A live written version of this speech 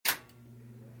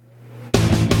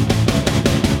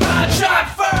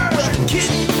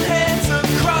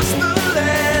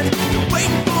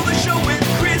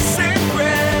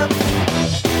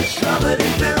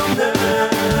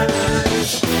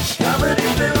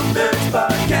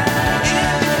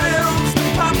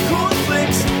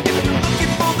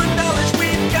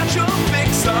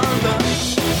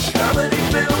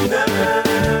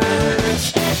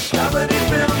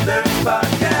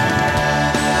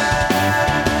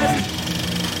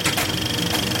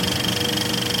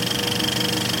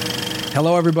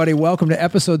Hello, everybody. Welcome to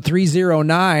episode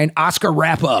 309, Oscar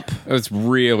Wrap-Up. It was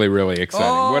really, really exciting.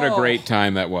 Oh, what a great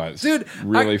time that was. Dude.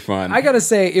 Really fun. I got to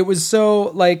say, it was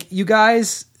so, like, you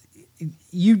guys,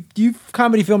 you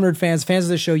comedy film nerd fans of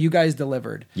the show, you guys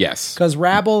delivered. Yes. Because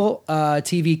Rabble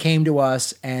TV came to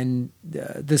us, and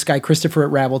this guy, Christopher at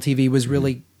Rabble TV, was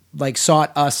really, like,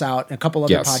 sought us out, and a couple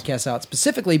other podcasts out,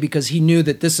 specifically because he knew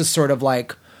that this is sort of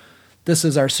like, this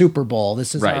is our Super Bowl.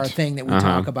 This is our thing that we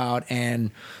talk about,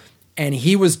 and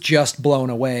he was just blown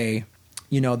away.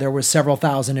 You know, there were several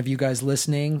thousand of you guys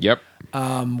listening. Yep.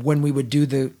 When we would do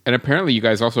the... And apparently you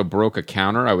guys also broke a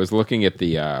counter. I was looking at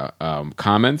the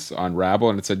comments on Rabble,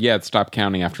 and it said, it stopped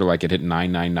counting after, like, it hit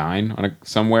 999 on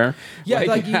somewhere.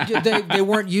 Yeah, they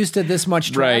weren't used to this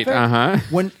much traffic. Right,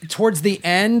 When towards the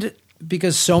end,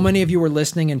 because so many of you were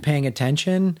listening and paying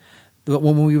attention,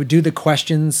 when we would do the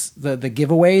questions, the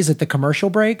giveaways at the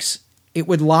commercial breaks, it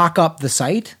would lock up the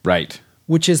site. Right.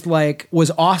 Which is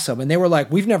was awesome, and they were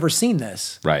like, "We've never seen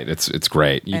this." Right, it's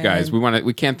great. You guys,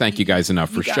 we can't thank you guys enough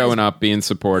for showing up, being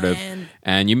supportive,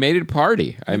 and you made it a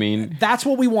party. I mean, that's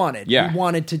what we wanted. Yeah. We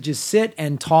wanted to just sit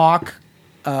and talk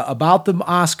about the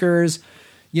Oscars.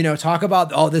 You know, talk about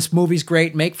this movie's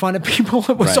great, make fun of people.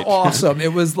 It was awesome.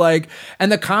 It was like,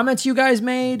 and the comments you guys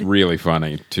made, really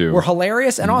funny too, were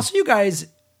hilarious, and also you guys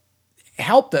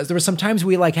helped us. There were some times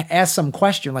we asked some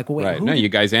question like, wait, right. No, you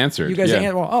guys answered. You guys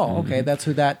answered. Well, okay, that's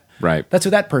who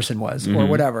that person was, or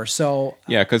whatever. So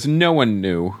yeah, because no one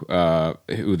knew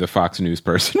who the Fox News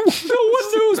person was. No one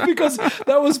knew, because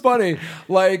that was funny.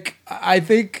 Like, I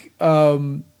think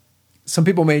some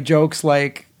people made jokes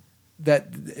like that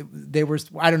they were,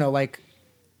 I don't know, like,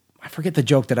 I forget the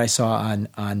joke that I saw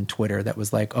on Twitter that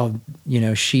was like, oh, you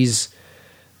know,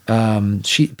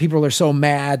 people are so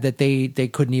mad that they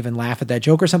couldn't even laugh at that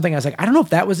joke or something. I was like, I don't know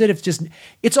if that was it.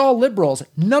 It's all liberals.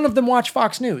 None of them watch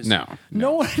Fox News.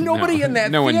 Nobody in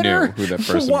that no theater one knew who that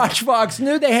person watched Fox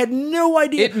News. They had no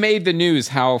idea. It made the news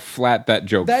how flat that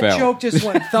joke fell. That joke just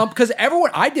went thump, because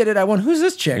I did it. I went, who's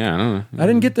this chick? Yeah, I don't know. I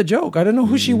didn't get the joke. I didn't know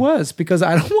who she was, because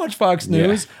I don't watch Fox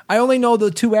News. Yeah. I only know the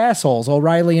two assholes,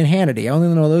 O'Reilly and Hannity. I only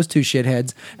know those two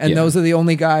shitheads, and those are the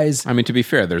only guys. I mean, to be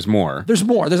fair, there's more. There's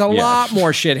more. There's a lot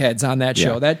more shitheads on that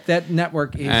show. That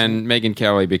network is... And Megyn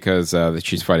Kelly, because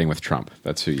she's fighting with Trump.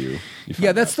 That's who you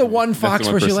yeah, that's the one Fox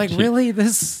where you're like, really?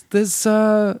 This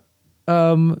you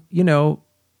know,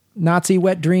 Nazi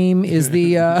wet dream is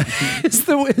the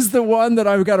is the one that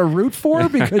I've got to root for,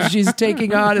 because she's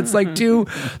taking on, it's like two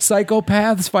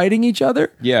psychopaths fighting each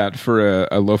other. Yeah, for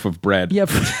a loaf of bread. Yep.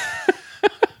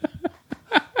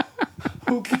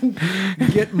 Who can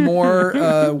get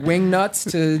more wing nuts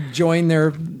to join their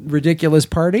ridiculous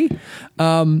party?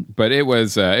 But it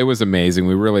was amazing.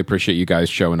 We really appreciate you guys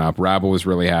showing up. Rabble was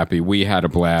really happy. We had a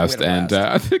blast. And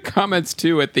the comments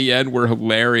too at the end were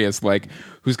hilarious. Like,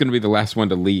 who's going to be the last one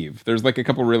to leave? There's like a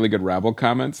couple really good Rabble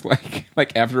comments,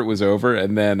 like after it was over,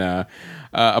 and then a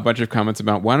bunch of comments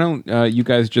about, why don't you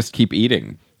guys just keep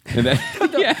eating? And then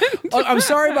I'm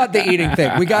sorry about the eating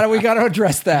thing. We got to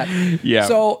address that. Yeah.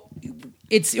 So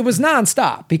it was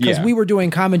nonstop, because we were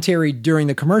doing commentary during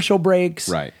the commercial breaks,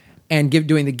 right, and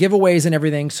doing the giveaways and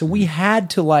everything. So we had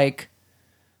to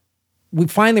we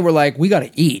finally were like, we got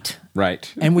to eat.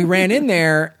 Right. And we ran in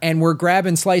there and we're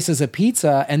grabbing slices of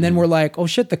pizza, and then we're like, oh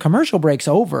shit, the commercial break's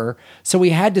over. So we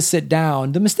had to sit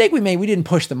down. The mistake we made, we didn't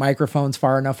push the microphones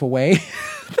far enough away.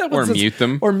 Mute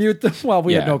them. Or mute them. Well,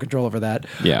 we had no control over that.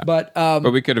 Yeah. But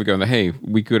we could have gone, hey,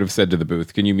 we could have said to the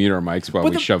booth, can you mute our mics while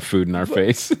we shove food in our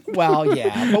face? Well,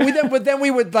 yeah. But then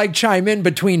we would like chime in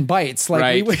between bites. Like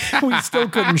right. we still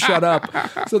couldn't shut up.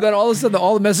 So then all of a sudden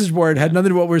all the message board had nothing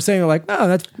to what we were saying. We're like, no,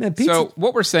 that's pizza. So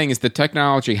what we're saying is the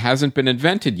technology hasn't been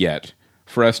invented yet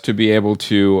for us to be able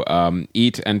to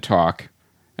eat and talk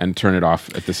and turn it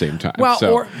off at the same time. Well,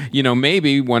 so,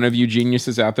 maybe one of you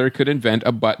geniuses out there could invent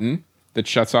a button that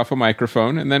shuts off a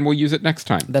microphone, and then we'll use it next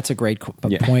time. That's a great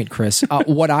point, Chris.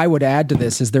 What I would add to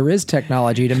this is there is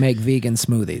technology to make vegan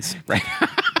smoothies. Right.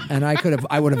 And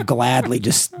I would have gladly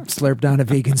just slurped down a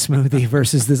vegan smoothie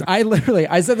versus this. I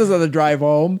said this on the drive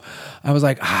home. I was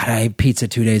like, I ate pizza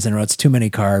 2 days in a row. It's too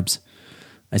many carbs.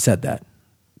 I said that.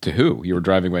 To who? You were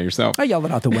driving by yourself? I yelled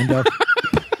it out the window.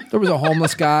 There was a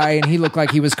homeless guy, and he looked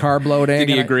like he was carb loading. Did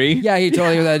he agree? Yeah, he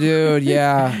totally was that dude.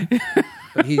 Yeah.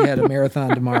 But he had a marathon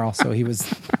tomorrow, so he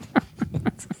was...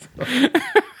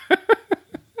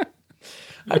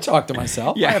 I talk to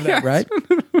myself. Yeah. I have that, right?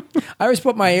 I always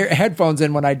put my headphones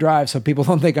in when I drive so people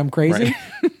don't think I'm crazy. Right.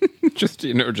 Just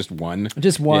one.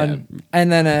 Just one. Yeah.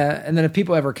 And then if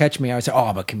people ever catch me, I would say, "Oh,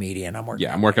 I'm a comedian. I'm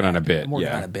working on a bit.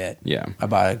 Yeah.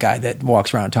 About a guy that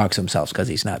walks around and talks to himself because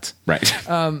he's nuts." Right.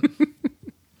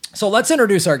 So let's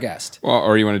introduce our guest. Well,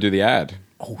 or you want to do the ad?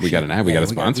 We got an ad. We got a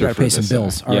sponsor. We got to pay some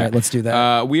bills. All right, let's do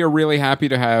that. We are really happy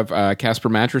to have Casper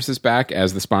Mattresses back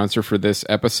as the sponsor for this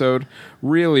episode.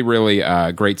 Really, really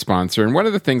great sponsor. And one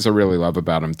of the things I really love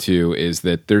about them too is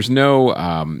that there's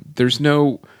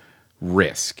no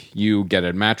risk. You get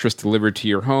a mattress delivered to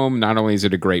your home. Not only is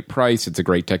it a great price, it's a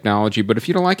great technology, but if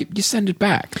you don't like it, you send it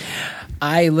back.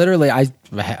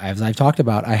 As I've talked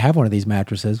about, I have one of these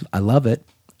mattresses. I love it.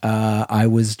 I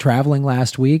was traveling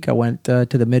last week. I went to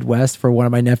the Midwest for one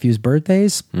of my nephew's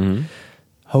birthdays. Mm-hmm.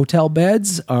 Hotel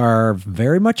beds are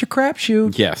very much a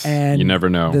crapshoot. Yes, and you never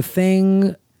know. The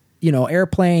thing,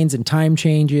 airplanes and time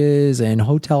changes and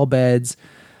hotel beds.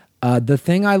 The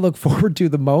thing I look forward to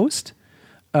the most,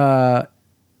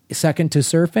 second to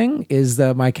surfing, is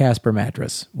my Casper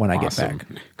mattress when I get back.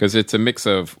 Because it's a mix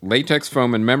of latex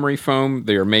foam and memory foam.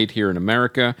 They are made here in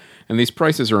America, and these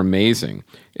prices are amazing.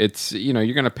 It's,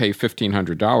 you're going to pay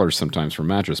 $1,500 sometimes for a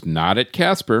mattress. Not at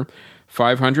Casper.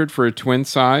 $500 for a twin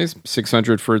size,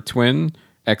 $600 for a twin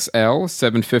XL,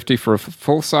 $750 for a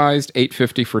full-sized,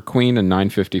 $850 for queen, and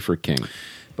 $950 for king.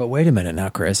 But wait a minute now,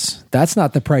 Chris. That's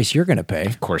not the price you're going to pay.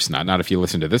 Of course not. Not if you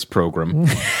listen to this program.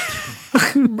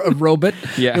 A robot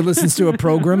who listens to a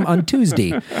program on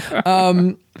Tuesday.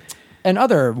 And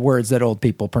other words that old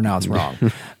people pronounce wrong.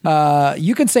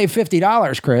 You can save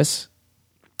 $50, Chris.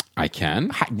 I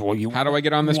can? How do I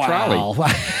get on this trolley?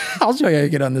 I'll show you how to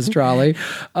get on this trolley.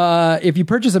 If you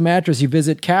purchase a mattress, you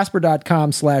visit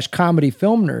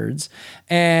casper.com/comedyfilmnerds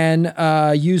and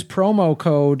use promo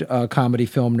code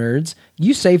comedyfilmnerds.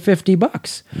 You save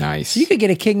 $50. Nice. So you could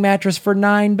get a king mattress for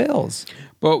 $9.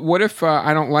 But what if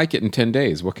I don't like it in 10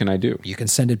 days? What can I do? You can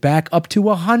send it back up to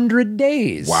 100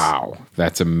 days. Wow,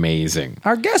 that's amazing.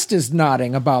 Our guest is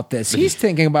nodding about this. He's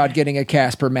thinking about getting a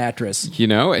Casper mattress.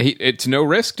 It's no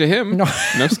risk to him. No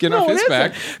skin off his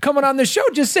back. Coming on the show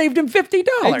just saved him $50.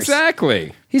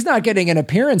 Exactly. He's not getting an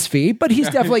appearance fee, but he's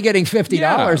definitely getting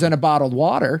 $50 and a bottled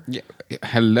water. Yeah.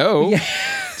 Hello. Yeah.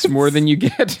 It's more than you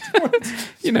get,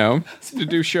 to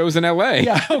do shows in L.A.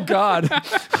 Yeah. Oh, God.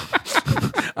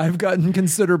 I've gotten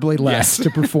considerably less to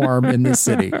perform in this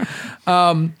city.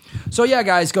 So yeah,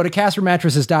 guys, go to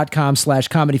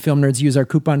caspermattresses.com/comedyfilmnerds. Use our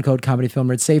coupon code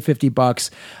comedyfilmnerds. Save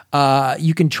 $50.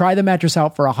 You can try the mattress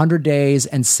out for 100 days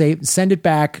and send it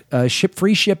back.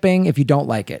 Free shipping if you don't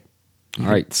like it. All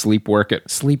right, sleep work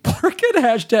it. Sleep work it.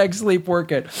 Hashtag sleep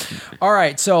work it. All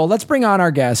right, so let's bring on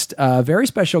our guest. Very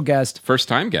special guest. First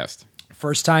time guest.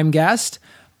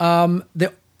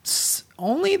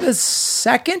 Only the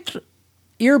second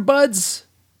Earbuds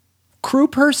crew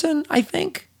person, I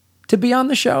think, to be on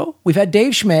the show. We've had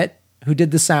Dave Schmidt, who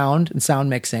did the sound and sound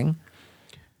mixing.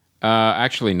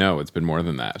 Actually, no, it's been more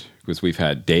than that, because we've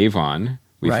had Dave on,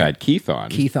 we've had Keith on,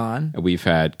 we've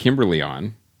had Kimberly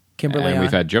on, and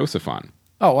we've had Joseph on.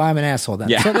 Oh, well, I'm an asshole then.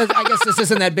 Yeah. So I guess this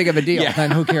isn't that big of a deal. Then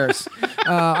who cares?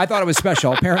 I thought it was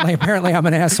special. Apparently I'm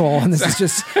an asshole, and this is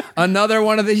just another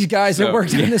one of these guys that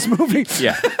worked in this movie.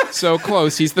 Yeah. So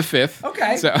close. He's the fifth.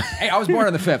 Okay. Hey, I was born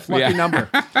on the fifth. Lucky number.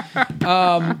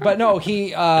 But no,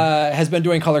 he has been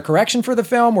doing color correction for the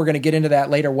film. We're going to get into that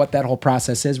later, what that whole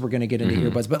process is. We're going to get into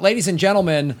earbuds. But ladies and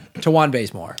gentlemen, Tawan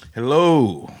Bazemore.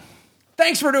 Hello.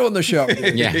 Thanks for doing the show.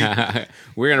 Yeah.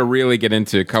 We're going to really get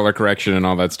into color correction and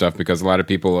all that stuff because a lot of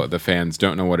people, the fans,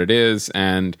 don't know what it is.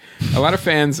 And a lot of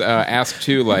fans ask,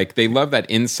 too, they love that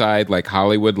inside,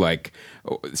 Hollywood,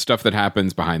 stuff that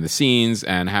happens behind the scenes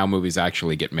and how movies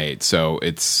actually get made. So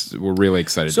we're really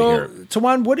excited to hear it.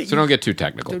 Tawan, So don't get too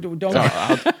technical.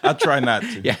 I'll try not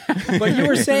to. Yeah. But you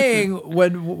were saying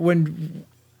when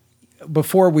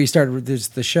before we started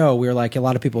the show, we were like, a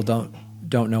lot of people don't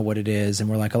know what it is, and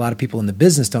we're like, a lot of people in the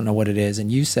business don't know what it is,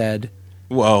 and you said,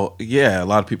 well, yeah, a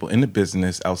lot of people in the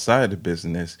business, outside the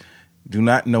business, do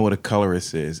not know what a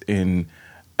colorist is, and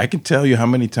I can tell you how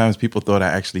many times people thought I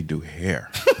actually do hair.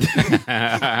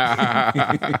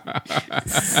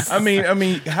 I mean,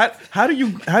 how do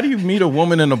you meet a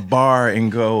woman in a bar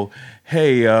and go,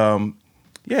 hey,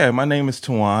 yeah, my name is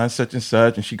Tawan, such and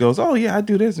such, and she goes, oh yeah, I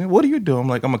do this, and what do you do? I'm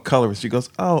like, I'm a colorist. She goes,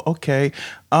 oh, okay.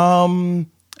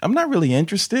 I'm not really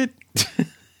interested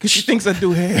because she thinks I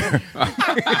do hair. So she's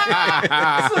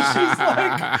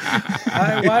like,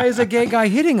 why is a gay guy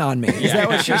hitting on me? Is that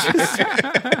what she's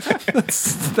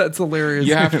just... That's hilarious.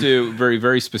 You have to very,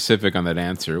 very specific on that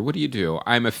answer. What do you do?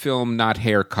 I'm a film, not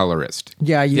hair colorist.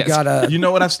 Yeah, you gotta... You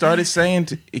know what I've started saying?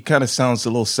 It kind of sounds a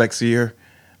little sexier.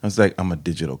 I was like, I'm a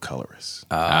digital colorist.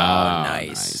 Oh,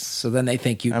 nice. So then they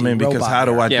think you do because how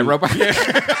do I do... robot.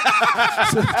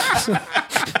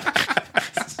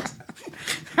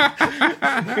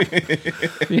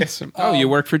 Yes. Oh, you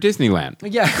worked for Disneyland.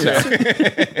 Yeah.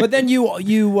 But then you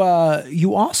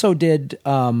also did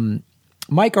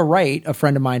Micah Wright, a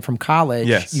friend of mine from college.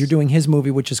 Yes. You're doing his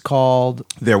movie, which is called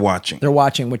They're Watching.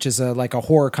 which is like a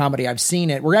horror comedy. I've seen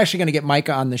it. We're actually going to get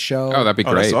Micah on the show. Oh, that'd be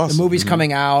great. That's awesome. The movie's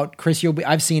coming out. Chris,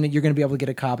 I've seen it. You're going to be able to get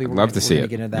a copy. We're love to see gonna it.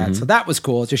 Get into that. So that was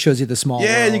cool. It just shows you the small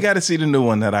Yeah, world. you got to see the new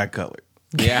one that I colored.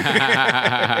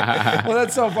 Yeah. Well,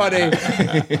 that's so funny.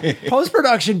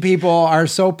 Post-production people are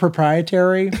so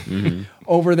proprietary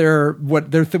over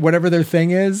whatever their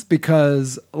thing is,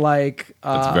 because like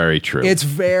That's very true. It's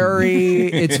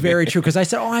very true. Because I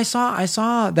said, I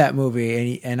saw that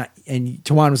movie, and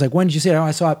Tawan was like, when did you see it? Oh,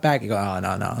 I saw it back. You go, oh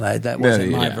no, that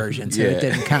wasn't my version, so it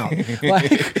didn't count.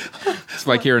 Like. It's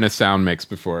like hearing a sound mix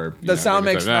before. The sound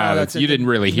mix. You didn't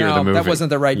really hear the movie. That wasn't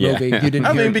the right movie. You didn't.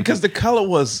 I hear mean, because the color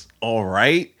was all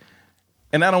right.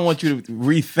 And I don't want you to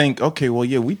rethink, okay, well,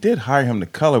 yeah, we did hire him to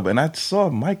color, but I saw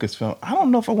Micah's film. I don't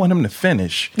know if I want him to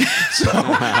finish. So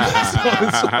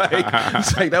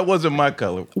it's like that wasn't my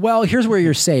color. Well, here's where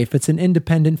you're safe. It's an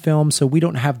independent film, so we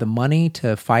don't have the money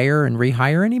to fire and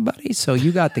rehire anybody. So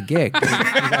you got the gig.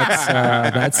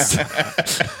 That's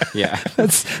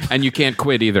and you can't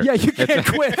quit either. Yeah, you can't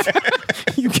quit.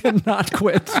 You cannot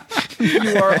quit.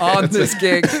 You are on this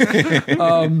gig.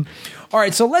 All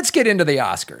right, so let's get into the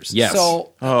Oscars. Yes.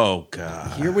 So, oh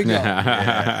God, here we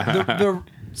go.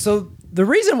 So the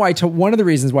reason why one of the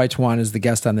reasons why Tawan is the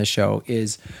guest on this show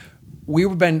is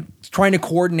we've been trying to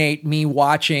coordinate me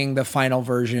watching the final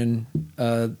version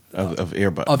of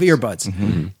earbuds.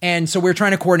 Mm-hmm. And so we're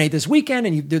trying to coordinate this weekend,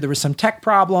 and there was some tech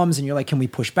problems, and you're like, can we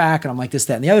push back? And I'm like, this,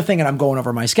 that, and the other thing, and I'm going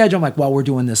over my schedule. I'm like, well, we're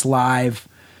doing this live.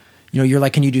 You know, you're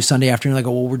like, can you do Sunday afternoon? Like,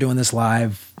 oh, well, we're doing this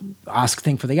live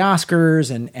thing for the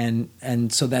Oscars,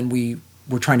 and so then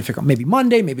we're trying to figure out maybe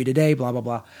Monday, maybe today, blah blah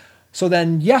blah. So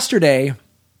then yesterday,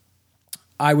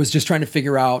 I was just trying to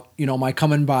figure out, am I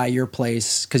coming by your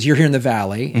place, because you're here in the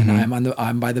Valley, and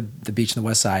I'm by the beach on the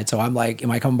west side. So I'm like,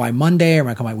 am I coming by Monday, or am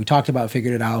I coming by? We talked about it,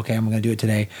 figured it out. Okay, I'm going to do it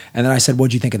today. And then I said,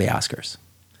 what'd you think of the Oscars?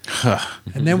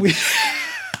 And then we.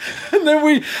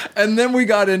 And then we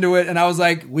got into it, and I was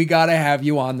like, we got to have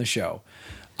you on the show.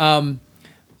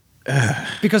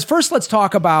 Because first, let's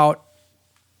talk about,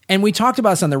 and we talked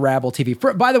about this on the Rabble TV.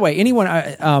 By the way,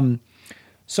 anyone,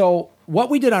 so what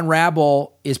we did on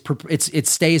Rabble is it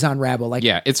stays on Rabble. Like,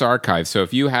 yeah, it's archived. So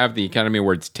if you have the Academy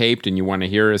Awards taped and you want to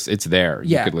hear us, it's there.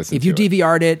 Yeah, you could listen if you to it.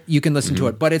 DVR'd it, you can listen to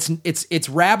it. But it's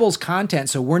Rabble's content,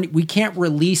 so we can't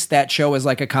release that show as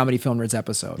like a Comedy Film Nerds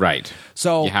episode. Right.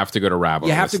 So you have to go to Rabble.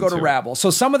 You have to go to Rabble. So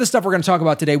some of the stuff we're going to talk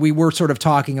about today, we were sort of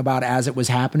talking about as it was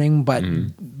happening, but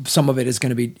some of it is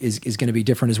going to be is going to be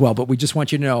different as well. But we just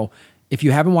want you to know, if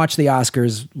you haven't watched the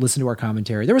Oscars, listen to our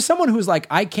commentary. There was someone who was like,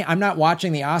 I'm not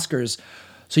watching the Oscars,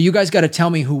 so you guys got to tell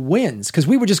me who wins, because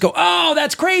we would just go, oh,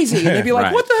 that's crazy, and they'd be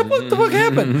like, Right. what the fuck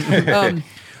happened?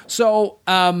 So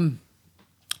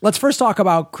let's first talk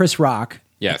about Chris Rock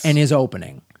and his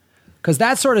opening, because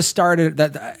that sort of started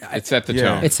that. It set the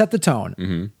tone. It set the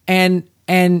tone. And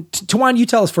Tawan, you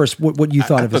tell us first what you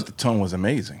thought of it. I thought the tone was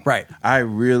amazing. Right.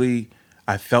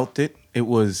 I felt it. It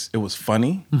was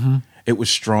funny. It was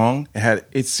strong. It had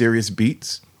its serious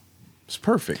beats. It's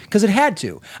perfect. Because it had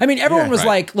to. I mean, everyone was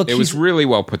like, look, it was really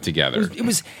well put together. It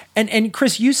was and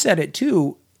Chris, you said it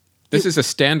too. This is a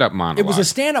stand-up monologue. It was a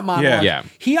stand-up monologue. Yeah.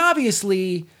 He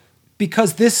obviously,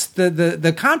 because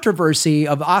the controversy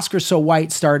of Oscar So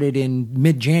White started in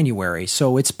mid-January,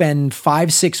 so it's been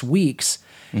 5-6 weeks,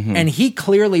 and he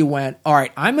clearly went, all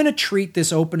right, I'm going to treat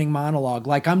this opening monologue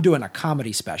like I'm doing a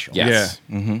comedy special. Yes.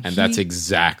 Yeah. And that's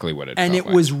exactly what it and felt it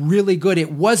like. was really good.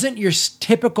 It wasn't your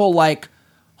typical like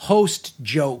host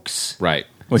jokes. Right.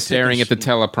 Staring at the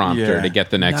teleprompter to get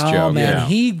the next joke. Man, Yeah.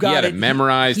 he got it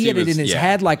memorized. He had it in his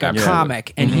head like a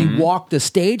comic, and he walked the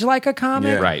stage like a comic.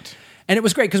 Yeah. Right. And it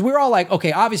was great because we were all like,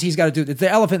 okay, obviously he's got to do it. It's the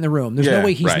elephant in the room. There's no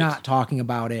way he's Right. not talking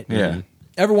about it. Yeah.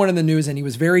 Everyone in the news, and he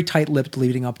was very tight-lipped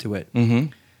leading up to it.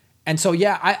 And so,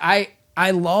 yeah,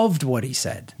 I loved what he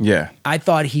said. Yeah. I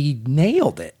thought he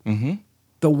nailed it. It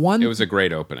was a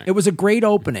great opening. It was a great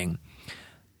opening.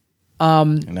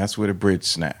 And that's where the bridge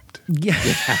snapped. Yeah.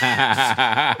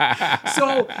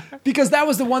 So, because that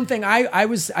was the one thing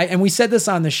and we said this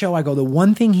on the show, I go, the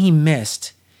one thing he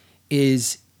missed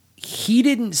is he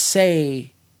didn't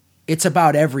say it's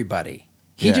about everybody.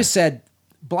 He just said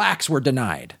blacks were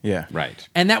denied. Yeah. Right.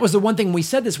 And that was the one thing when we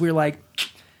said this, we were like,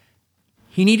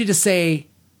 he needed to say,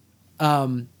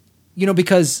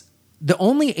 because the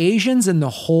only Asians in the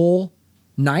whole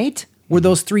night were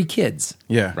those 3 kids.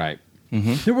 Yeah. Right.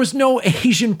 There was no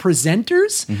Asian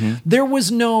presenters. There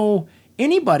was no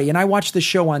anybody. And I watched the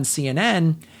show on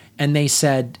CNN, and they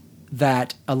said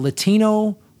that a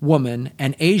Latino woman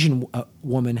and Asian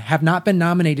woman have not been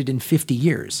nominated in 50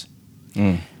 years.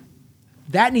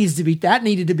 That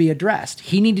needed to be addressed.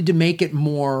 He needed to make it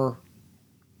more.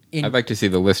 I'd like to see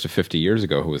the list of 50 years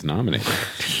ago who was nominated.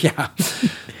 Yeah,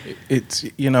 It's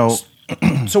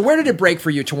So where did it break for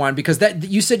you, Tawan? Because that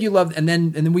you said you loved, and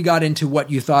then we got into what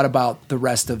you thought about the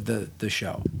rest of the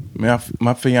show.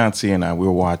 My fiance and I, we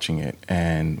were watching it,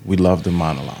 and we loved the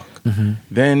monologue.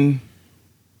 Then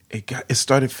it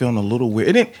started feeling a little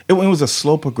weird. It was a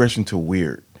slow progression to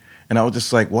weird, and I was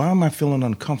just like, why am I feeling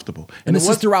uncomfortable? And this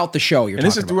is throughout the show.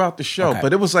 This is throughout the show,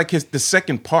 but it was like the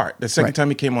second part, the second time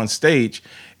he came on stage.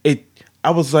 I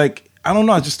was like, I don't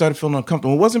know. I just started feeling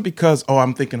uncomfortable. It wasn't because,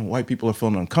 I'm thinking white people are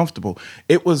feeling uncomfortable.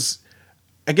 It was,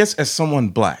 I guess, as someone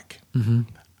black,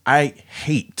 I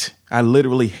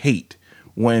literally hate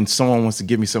when someone wants to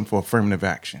give me something for affirmative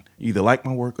action. You either like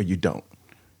my work or you don't.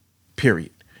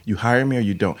 Period. You hire me or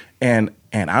you don't. And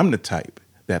I'm the type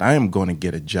that I am going to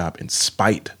get a job in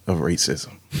spite of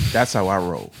racism. That's how I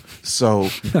roll. So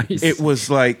It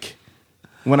was like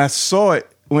when I saw it,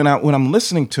 when I'm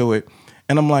listening to it,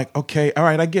 and I'm like, okay, all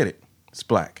right, I get it. It's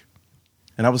black.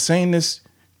 And I was saying this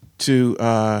to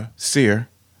Sear,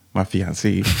 my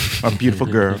fiancée, my beautiful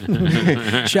girl.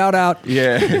 Shout out.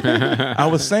 Yeah. I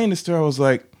was saying this to her. I was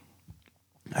like,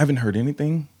 I haven't heard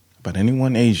anything about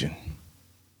anyone Asian.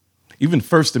 Even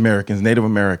First Americans, Native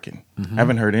American. I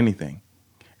haven't heard anything.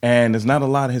 And there's not a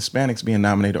lot of Hispanics being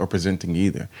nominated or presenting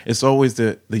either. It's always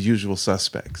the usual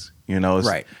suspects.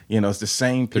 It's the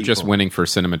same people. They're just winning for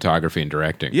cinematography and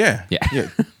directing. Yeah.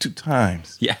 2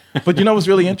 times. Yeah. But you know what's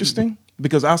really interesting?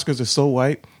 Because Oscars are so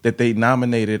white that they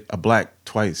nominated a black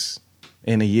twice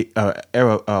in a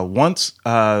era. Once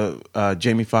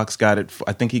Jamie Foxx got it.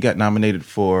 I think he got nominated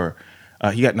for.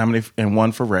 He got nominated and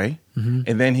won for Ray, and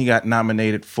then he got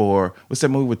nominated for what's that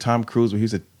movie with Tom Cruise where he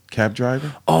was a cab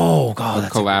driver? Oh God,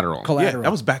 that's Collateral. Yeah,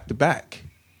 that was back to back.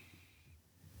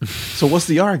 So what's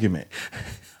the argument?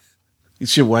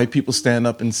 Should white people stand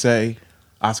up and say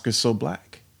Oscar's so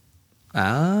black?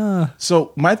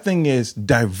 So my thing is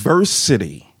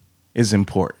diversity is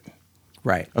important,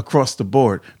 right, across the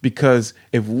board. Because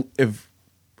if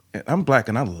I'm black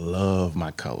and I love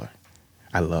my color,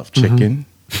 I love chicken.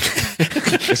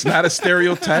 It's not a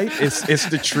stereotype. It's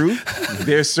the truth.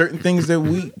 There's certain things that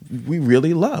we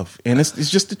really love, and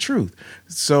it's just the truth.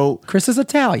 So Chris is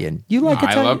Italian. You like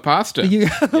Italian? I love pasta. You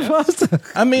pasta.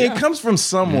 I mean, it comes from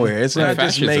somewhere. It's not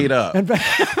just made up. And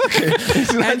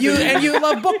you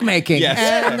love bookmaking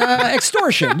and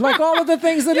extortion, like all of the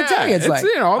things that Italians like.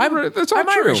 That's all I'm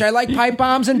true. Irish. I like pipe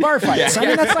bombs and bar fights. I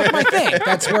mean, that's like my thing.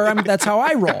 That's how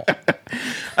I roll.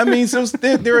 I mean, so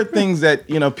there are things that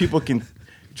people can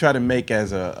try to make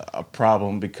as a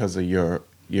problem because of your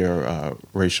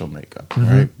racial makeup,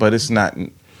 right? But it's not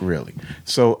really.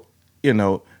 So,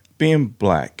 being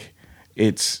black,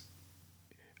 I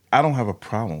don't have a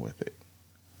problem with it.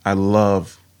 I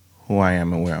love who I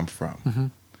am and where I'm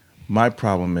from. My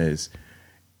problem is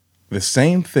the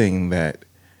same thing that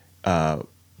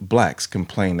blacks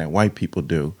complain that white people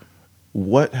do.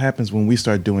 What happens when we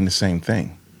start doing the same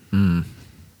thing?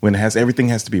 When everything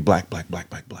has to be black, black, black,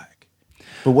 black, black.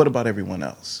 But what about everyone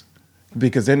else?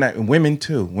 Because they're not women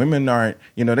too. Women aren't.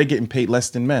 They're getting paid less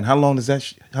than men. How long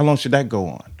should that go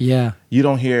on? Yeah. You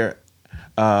don't hear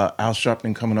Al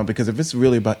Sharpton coming on because if it's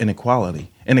really about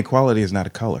inequality is not a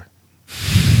color.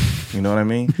 You know what I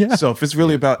mean? Yeah. So if it's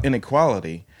really about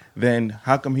inequality, then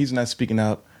how come he's not speaking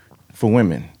out for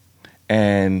women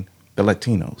and the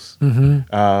Latinos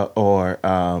or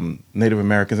Native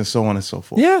Americans and so on and so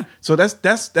forth? Yeah. So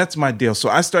that's my deal. So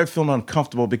I started feeling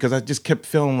uncomfortable because I just kept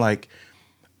feeling like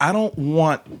I don't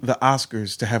want the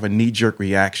Oscars to have a knee-jerk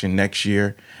reaction next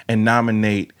year and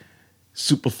nominate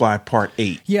Superfly Part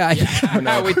 8. Yeah.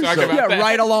 We talk about that.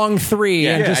 Right along 3.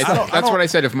 Yeah, and that's what I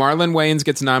said. If Marlon Wayans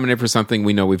gets nominated for something,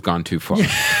 we know we've gone too far.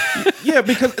 Yeah,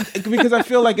 because I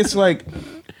feel like it's like,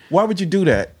 why would you do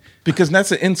that? Because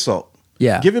that's an insult.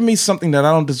 Yeah. Giving me something that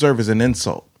I don't deserve is an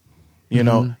insult.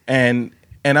 And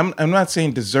I'm not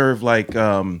saying deserve like,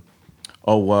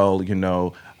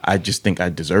 I just think I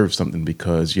deserve something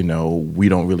because, we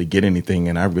don't really get anything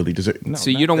and I really deserve. No,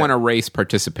 so you don't want a race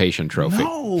participation trophy.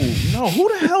 No.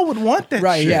 Who the hell would want that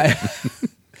right, shit? Yeah.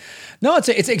 No, it's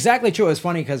exactly true. It's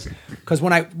funny because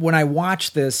when I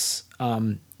watched this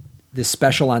this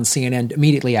special on CNN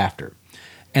immediately after,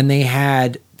 and they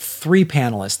had 3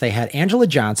 panelists. They had Angela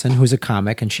Johnson, who's a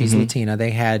comic, and she's Latina.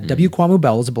 They had W. Kwamu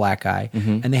Bell, who's a black guy.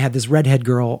 And they had this redhead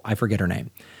girl, I forget her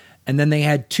name. And then they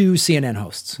had 2 CNN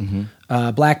hosts,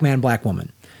 black man, black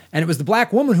woman. And it was the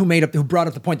black woman who brought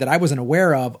up the point that I wasn't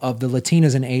aware of the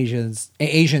Latinas and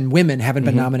Asian women haven't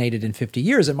been nominated in 50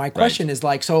 years. And my question is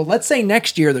like, so let's say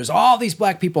next year there's all these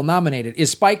black people nominated. Is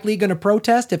Spike Lee going to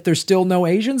protest if there's still no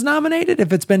Asians nominated,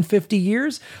 if it's been 50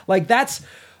 years? Like that's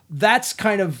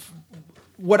kind of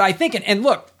what I think. And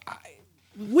look,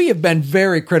 we have been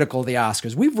very critical of the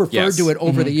Oscars. We've referred to it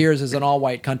over the years as an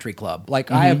all-white country club. Like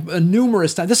I have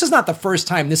numerous times. This is not the first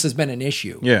time this has been an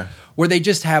issue. Yeah, where they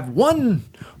just have one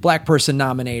black person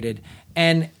nominated,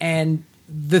 and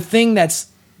the thing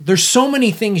there's so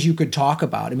many things you could talk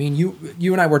about. I mean,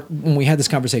 you and I were, when we had this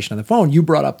conversation on the phone, you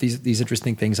brought up these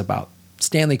interesting things about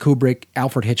Stanley Kubrick,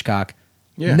 Alfred Hitchcock.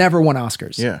 Never won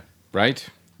Oscars. Yeah, right.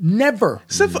 Never.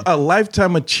 Except for a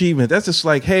lifetime achievement. That's just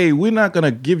like, hey, we're not going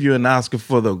to give you an Oscar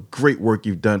for the great work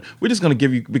you've done. We're just going to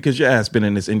give you, because your ass been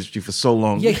in this industry for so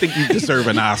long, you think you deserve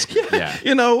an Oscar.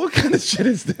 You know, what kind of shit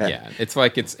is that? Yeah, it's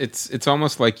like, it's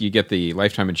almost like you get the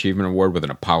Lifetime Achievement Award with an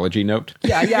apology note.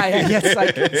 Yeah. It's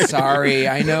like, sorry,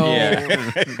 I know. Yeah.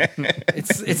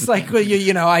 It's like,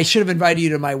 you know, I should have invited you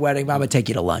to my wedding, but I'm going to take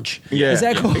you to lunch. Yeah. Is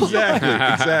that cool? Exactly.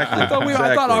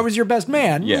 I thought I was your best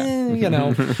man. Yeah. You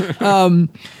know.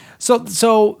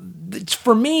 So it's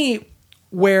for me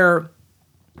where,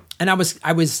 and I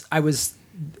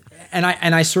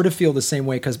sort of feel the same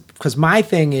way because my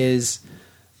thing is,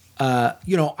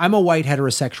 you know, I'm a white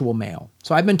heterosexual male.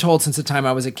 So I've been told since the time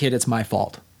I was a kid, it's my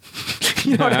fault.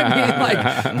 You know what I mean?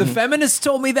 Like the feminists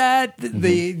told me that.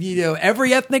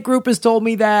 Every ethnic group has told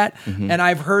me that, and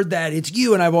I've heard that it's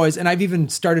you. And I've even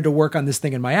started to work on this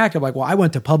thing in my act. I'm like, well, I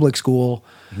went to public school.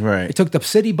 Right. I took the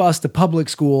city bus to public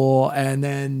school, and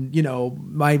then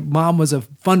my mom was a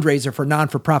fundraiser for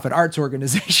non-for-profit arts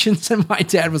organizations, and my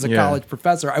dad was a college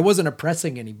professor. I wasn't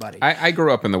oppressing anybody. I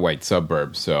grew up in the white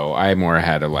suburbs, so I more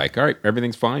had a like, all right,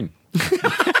 everything's fine.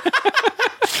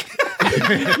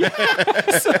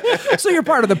 So you're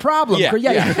part of the problem. Yeah.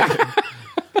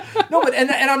 No, but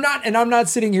and I'm not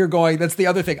sitting here going, that's the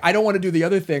other thing. I don't want to do the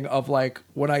other thing of like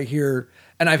when I hear,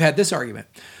 and I've had this argument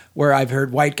where I've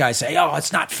heard white guys say, oh,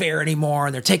 it's not fair anymore,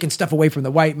 and they're taking stuff away from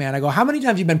the white man. I go, how many times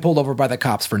have you been pulled over by the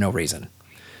cops for no reason?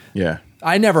 Yeah.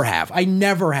 I never have.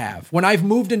 When I've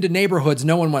moved into neighborhoods,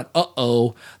 no one went,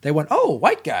 uh-oh. They went, oh,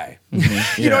 white guy.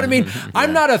 You know what I mean?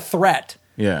 I'm not a threat.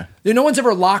 Yeah. No one's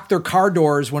ever locked their car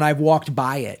doors when I've walked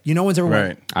by it. No one's ever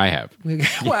went, I have.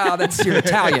 well, that's your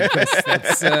Italian, Chris.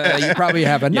 That's, you probably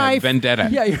have a knife. Vendetta.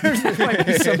 Yeah, there might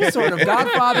be some sort of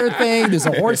Godfather thing. There's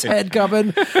a horse head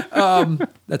coming.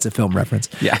 That's a film reference.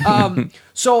 Yeah.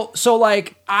 So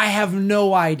like, I have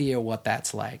no idea what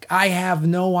that's like. I have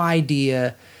no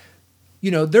idea.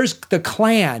 There's the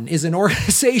Klan is an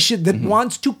organization that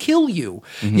wants to kill you.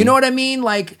 You know what I mean?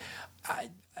 Like,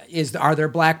 are there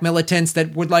black militants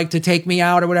that would like to take me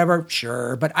out or whatever?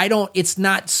 Sure. But it's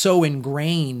not so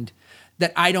ingrained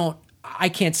that I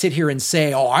can't sit here and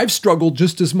say, oh, I've struggled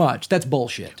just as much. That's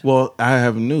bullshit. Well, I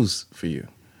have news for you.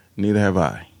 Neither have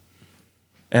I.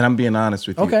 And I'm being honest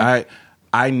with you. Okay.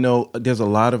 I know there's a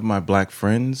lot of my black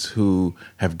friends who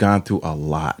have gone through a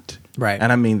lot. Right.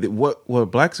 And I mean, what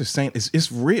blacks are saying is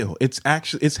it's real. It's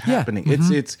actually, it's happening.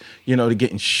 It's they're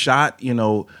getting shot,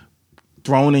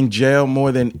 thrown in jail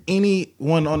more than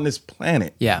anyone on this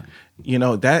planet. Yeah.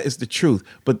 That is the truth.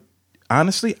 But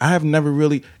honestly, I have never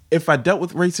really, if I dealt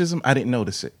with racism, I didn't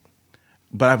notice it.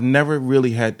 But I've never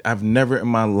in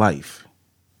my life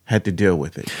had to deal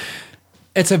with it.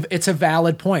 It's a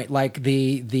valid point. Like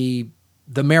the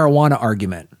marijuana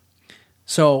argument.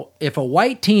 So if a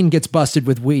white teen gets busted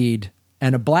with weed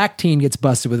and a black teen gets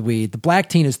busted with weed, the black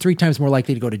teen is 3 times more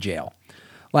likely to go to jail.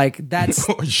 Like that's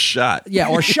or shot. Yeah,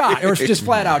 or shot, or just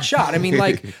flat out shot. I mean,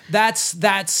 like that's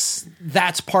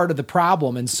part of the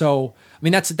problem. And so, I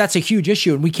mean, that's a huge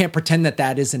issue, and we can't pretend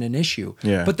that isn't an issue.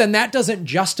 Yeah. But then that doesn't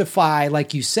justify,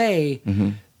 like you say,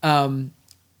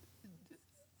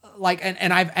 like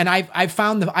I've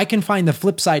found I can find the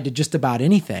flip side to just about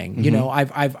anything.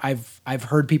 I've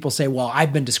heard people say, well,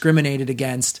 I've been discriminated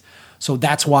against, so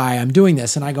that's why I'm doing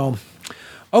this. And I go,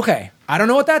 okay, I don't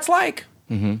know what that's like.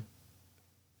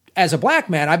 As a black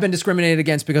man, I've been discriminated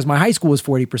against because my high school was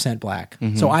 40% black.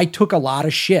 So I took a lot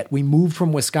of shit. We moved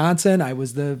from Wisconsin. I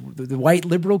was the white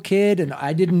liberal kid, and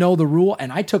I didn't know the rule,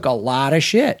 and I took a lot of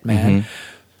shit, man.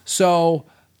 So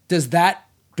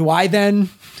do I then,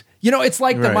 it's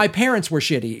like my parents were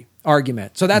shitty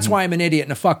argument. So that's why I'm an idiot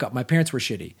and a fuck up. My parents were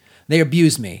shitty. They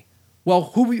abused me.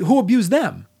 Well, who abused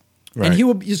them? Right.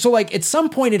 And so like at some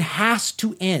point it has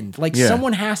to end. Like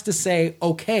someone has to say,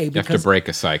 okay, because you have to break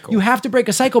a cycle. You have to break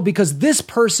a cycle because this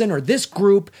person or this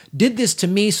group did this to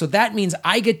me, so that means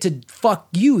I get to fuck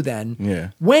you then. Yeah.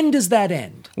 When does that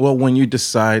end? Well, when you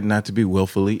decide not to be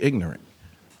willfully ignorant.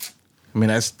 I mean,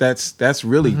 that's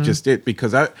really just it,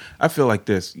 because I feel like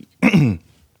this.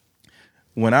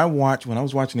 When I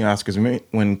was watching the Oscars,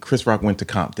 when Chris Rock went to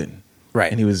Compton,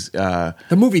 right, and he was the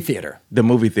movie theater,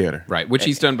 right, which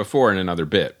he's done before in another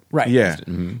bit, right, yeah.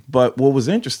 But what was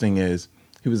interesting is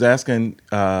he was asking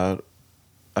the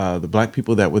black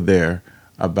people that were there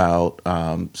about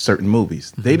certain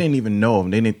movies. They didn't even know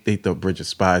him. They thought Bridge of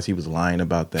Spies. He was lying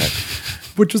about that.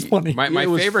 Which was funny. My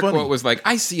favorite quote was like,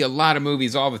 I see a lot of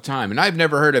movies all the time, and I've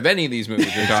never heard of any of these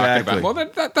movies you're talking about. Well,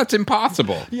 that's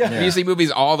impossible. Yeah. If you see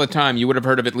movies all the time, you would have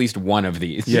heard of at least one of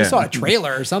these. Yeah. You saw a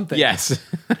trailer or something. Yes.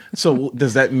 So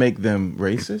does that make them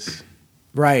racist?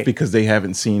 Right. Because they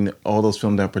haven't seen all those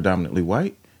films that are predominantly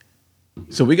white?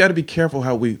 So we got to be careful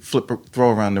how we throw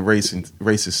around the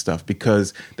racist stuff,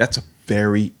 because that's a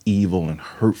very evil and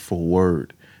hurtful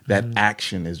word. That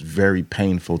action is very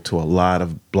painful to a lot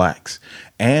of blacks,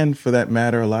 and for that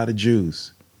matter, a lot of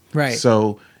Jews. Right.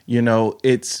 So, they're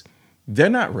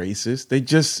not racist. They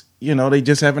just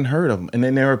haven't heard of them. And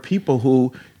then there are people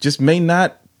who just may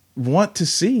not want to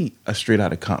see a Straight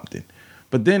Outta Compton.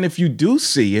 But then if you do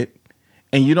see it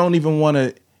and you don't even want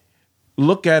to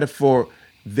look at it for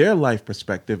their life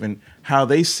perspective and how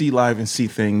they see life and see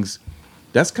things,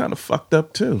 that's kind of fucked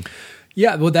up too.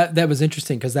 Yeah, well, that was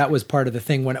interesting, because that was part of the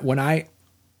thing when I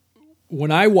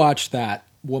watched that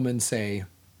woman say,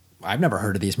 "I've never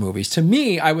heard of these movies." To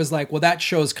me, I was like, well, that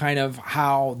shows kind of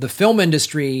how the film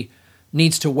industry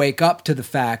needs to wake up to the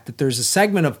fact that there's a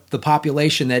segment of the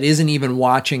population that isn't even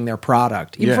watching their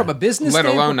product, even from a business let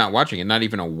standpoint, alone not watching it, not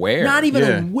even aware,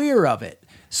 aware of it.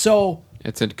 So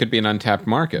it could be an untapped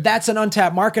market. That's an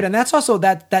untapped market, and that's also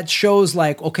that shows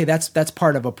like, okay, that's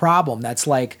part of a problem. That's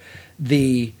like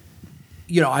the.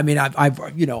 I mean,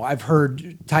 I've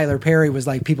heard Tyler Perry was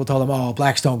like, people told him, "Oh,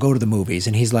 blacks don't go to the movies,"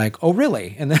 and he's like, "Oh,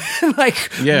 really?" And then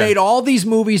made all these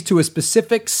movies to a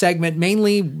specific segment,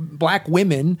 mainly black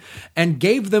women, and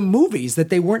gave them movies that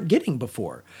they weren't getting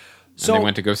before. So and they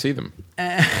went to go see them.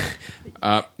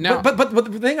 But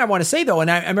the thing I want to say though, and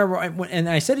I remember, and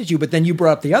I said it to you, but then you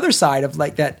brought up the other side of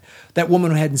like that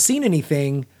woman who hadn't seen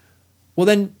anything. Well,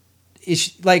 then. Is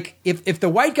she, like if the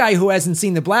white guy who hasn't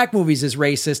seen the black movies is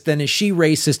racist, then is she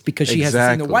racist because she hasn't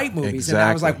seen the white movies? And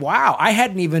I was like, wow, I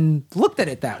hadn't even looked at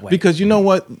it that way. Because you know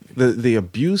what, the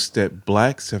abuse that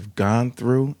blacks have gone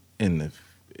through in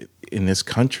this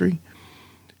country,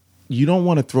 you don't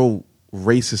want to throw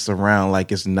racist around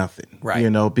like it's nothing,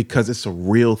 right? Because it's a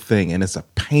real thing and it's a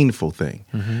painful thing.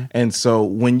 And so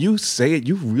when you say it,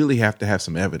 you really have to have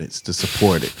some evidence to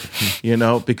support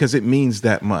it, because it means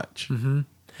that much.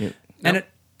 And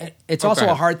it's also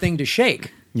a hard thing to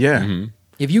shake. Yeah.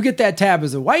 If you get that tab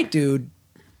as a white dude,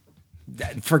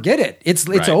 forget it. It's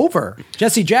over.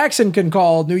 Jesse Jackson can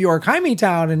call New York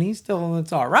Hymietown and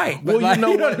it's all right. But well, you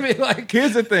know what I mean? Like,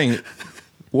 here's the thing.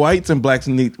 Whites and blacks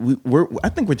I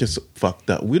think we're just fucked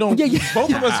up. We don't.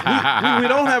 Both of us. We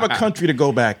don't have a country to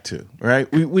go back to,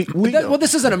 right? Well,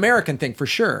 this is an American thing for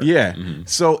sure. Yeah.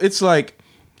 So it's like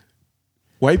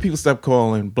white people stop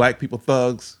calling black people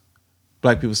thugs.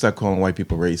 Black people start calling white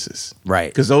people racist, right?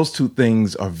 Because those two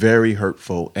things are very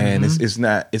hurtful, and it's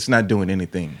not doing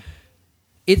anything.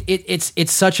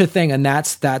 It's such a thing, and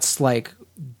that's like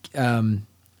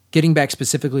getting back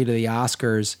specifically to the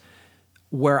Oscars,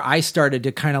 where I started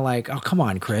to kind of like, oh, come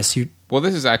on, Chris, you. Well,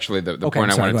 this is actually the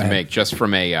point I wanted to make, just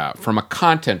from a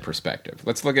content perspective.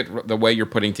 Let's look at the way you're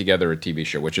putting together a TV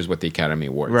show, which is what the Academy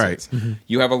Awards is.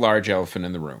 You have a large elephant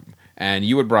in the room. And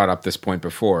you had brought up this point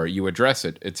before. You address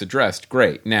it. It's addressed.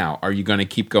 Great. Now, are you going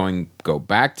to go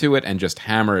back to it and just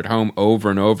hammer it home over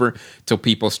and over till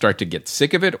people start to get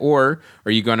sick of it? Or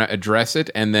are you going to address it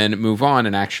and then move on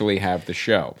and actually have the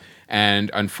show?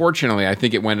 And unfortunately, I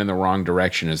think it went in the wrong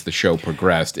direction as the show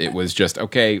progressed. It was just,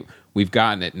 okay, we've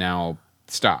gotten it now.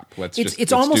 Stop.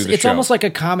 It's almost like a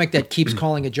comic that keeps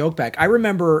calling a joke back. I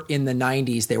remember in the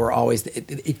 90s, they were always, the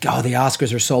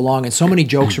Oscars are so long, and so many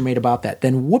jokes are made about that.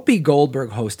 Then Whoopi Goldberg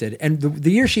hosted, and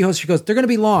the year she hosted, she goes, "They're going to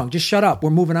be long. Just shut up. We're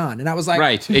moving on." And I was like,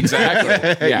 right,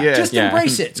 exactly. Just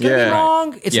embrace it. It's going to be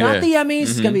long. It's not the Emmys.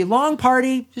 It's going to be a long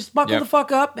party. Just buckle the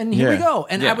fuck up, and here we go.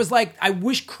 And I was like, I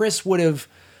wish Chris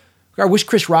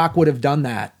Rock would have done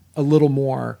that a little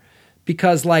more.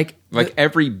 Because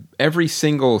every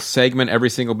single segment, every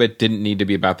single bit didn't need to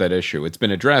be about that issue. It's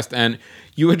been addressed, and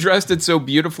you addressed it so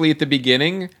beautifully at the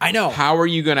beginning. I know. How are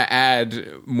you going to add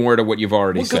more to what you've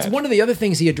already said? Because one of the other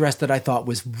things he addressed that I thought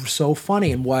was so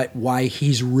funny, and why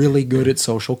he's really good at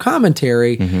social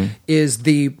commentary is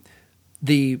the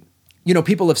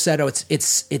people have said, "Oh, it's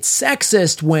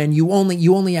sexist when you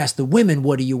only ask the women,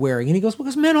 what are you wearing?" And he goes, "Well,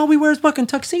 because men all we wear is fucking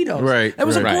tuxedos." Right. That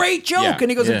was a Right. great joke. Yeah.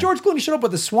 And he goes, "If George Clooney showed up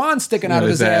with a swan sticking out of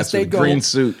his ass, they'd go green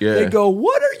suit. Yeah. They'd go,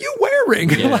 "What are you wearing?"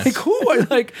 Yes. Like who?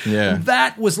 Like Yeah.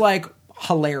 that was like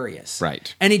hilarious.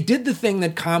 Right. And he did the thing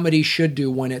that comedy should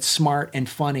do when it's smart and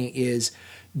funny is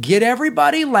get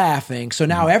everybody laughing. So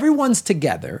now everyone's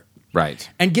together. Right.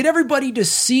 And get everybody to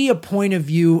see a point of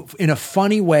view in a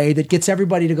funny way that gets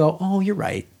everybody to go, "Oh, you're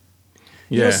right."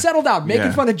 Yeah. Settle down. Making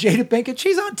Yeah. fun of Jada Pinkett.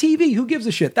 She's on TV. Who gives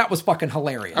a shit? That was fucking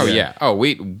hilarious. Oh yeah. Oh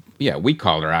we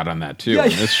called her out on that too Yeah.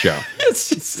 in this show. It's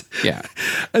just, Yeah.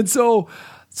 and so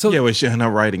Yeah, well, and her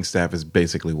writing staff is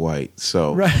basically white.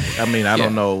 So, Right. I mean, I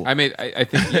don't know. I mean, I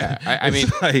think I mean,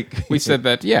 like we said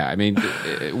that. Yeah. I mean,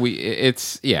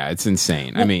 it's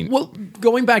insane. I mean, well,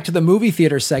 going back to the movie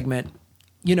theater segment,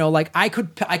 like I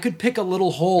could pick a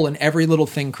little hole in every little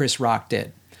thing Chris Rock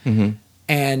did.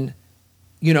 And,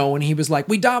 when he was like,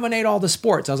 "We dominate all the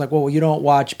sports," I was like, "Well, you don't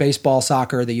watch baseball,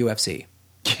 soccer, or the UFC."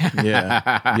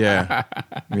 yeah.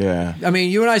 I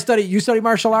mean, you and I you study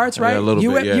martial arts, right? Yeah, a little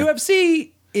bit, yeah.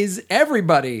 UFC is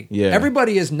everybody. Yeah.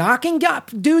 Everybody is knocking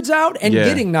dudes out and Yeah.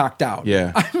 getting knocked out.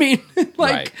 Yeah. I mean, like,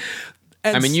 Right.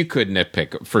 and I mean, you could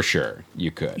nitpick for sure.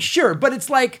 You could. sure, but it's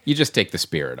like, You just take the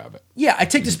spirit of it. yeah, I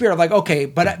take the spirit of like, okay,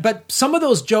 but some of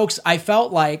those jokes, I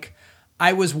felt like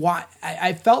I was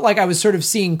sort of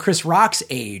seeing Chris Rock's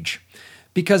age.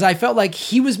 Because I felt like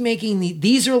he was making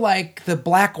these are like the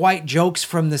black white jokes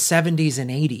from the 70s and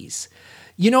 80s.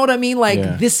 You know what I mean? Like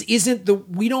Yeah. this isn't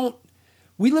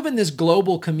we live in this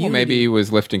global community. Well, maybe he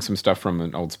was lifting some stuff from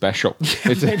an old special.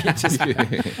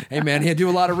 Hey man, he had to do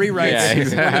a lot of rewrites Yeah,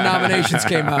 exactly. when the nominations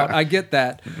came out. I get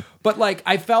that. But like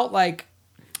I felt like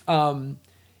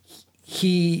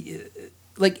he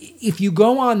like if you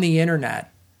go on the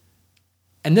internet,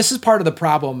 and this is part of the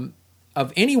problem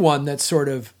of anyone that's sort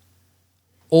of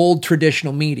old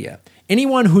traditional media.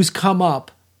 Anyone who's come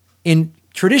up in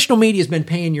traditional media has been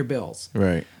paying your bills.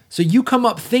 Right. So you come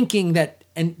up thinking that,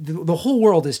 and the whole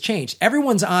world has changed.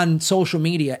 Everyone's on social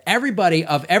media. Everybody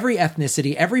of every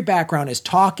ethnicity, every background is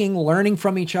talking, learning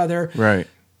from each other. Right.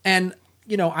 And,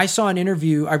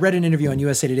 I read an interview on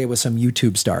USA Today with some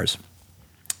YouTube stars.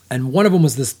 And one of them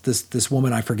was this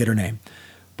woman, I forget her name.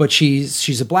 But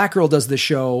she's a black girl, does this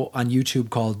show on YouTube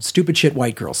called Stupid Shit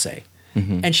White Girls Say.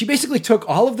 And she basically took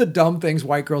all of the dumb things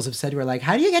white girls have said to her, like,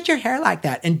 "How do you get your hair like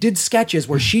that?" And did sketches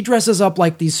where she dresses up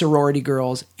like these sorority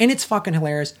girls, and it's fucking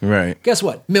hilarious. Right. Guess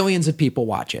what? Millions of people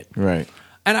watch it. Right.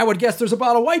 And I would guess there's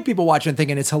about a white people watching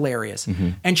thinking it's hilarious.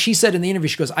 And she said in the interview,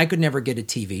 she goes, "I could never get a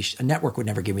TV. A network would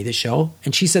never give me this show."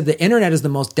 And she said the internet is the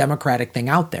most democratic thing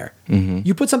out there.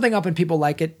 You put something up and people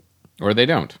like it. Or they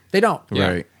don't. They don't. Yeah.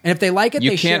 Right. And if they like it,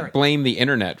 You they share can't it. blame the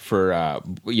internet for,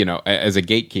 as a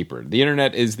gatekeeper. The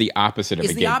internet is the opposite of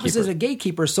It's a the gatekeeper. opposite of a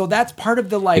gatekeeper. So that's part of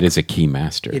the like. It is a key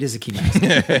master. It is a key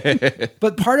master.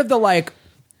 But part of the like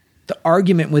the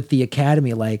argument with the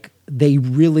Academy, like they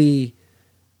really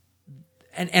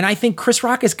and I think Chris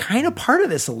Rock is kind of part of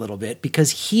this a little bit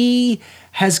because he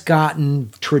has gotten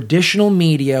traditional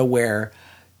media where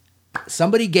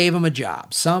somebody gave him a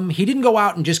job. He didn't go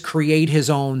out and just create his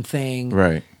own thing.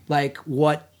 Right. Like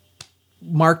what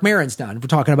Mark Maron's done. We're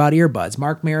talking about earbuds.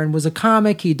 Mark Maron was a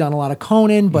comic. He'd done a lot of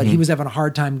Conan, but he was having a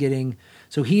hard time getting.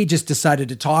 So he just decided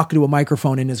to talk to a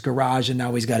microphone in his garage, and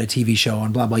now he's got a TV show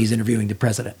and blah, blah. He's interviewing the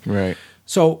president. Right.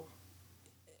 So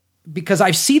because I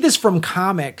see this from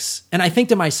comics, and I think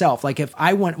to myself, like if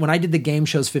I when I did the game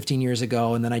shows 15 years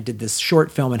ago, and then I did this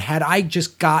short film, and had I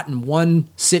just gotten one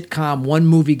sitcom, one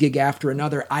movie gig after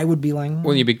another, I would be like,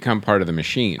 Well, you become part of the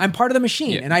machine. I'm part of the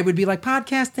machine. Yeah. And I would be like,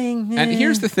 podcasting. And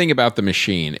here's the thing about the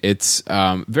machine. It's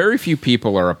very few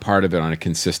people are a part of it on a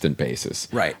consistent basis.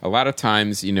 Right. A lot of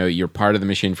times, you're part of the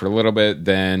machine for a little bit,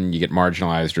 then you get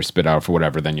marginalized or spit out for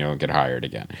whatever, then you'll get hired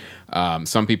again.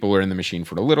 Some people are in the machine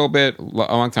for a little bit, a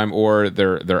long time, or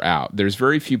they're out. There's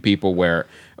very few people where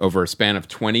over a span of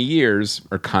 20 years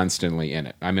are constantly in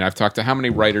it. I mean, I've talked to how many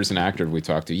writers and actors we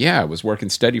talked to. Yeah, I was working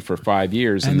steady for 5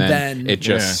 years, and then it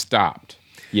just stopped.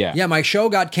 Yeah. Yeah, my show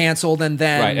got canceled, and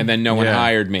then Right, and then no one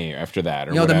hired me after that.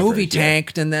 Or the whatever. movie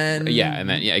tanked, and then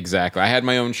exactly. I had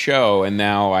my own show, and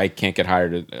now I can't get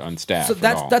hired on staff. So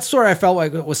that's sort of I felt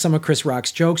like with some of Chris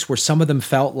Rock's jokes, where some of them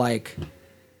felt like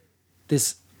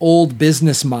this old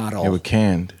business model. They were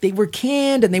canned. They were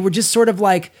canned, and they were just sort of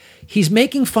like he's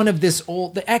making fun of this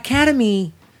old. The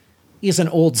Academy is an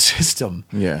old system.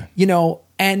 Yeah.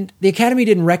 And the Academy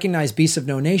didn't recognize Beasts of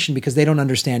No Nation because they don't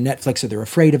understand Netflix or they're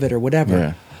afraid of it or whatever.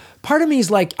 Yeah. Part of me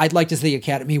is like, I'd like to see the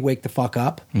Academy wake the fuck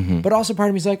up. But also part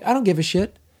of me is like, I don't give a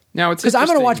shit. Now it's Because I'm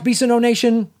going to interesting. watch Beasts of No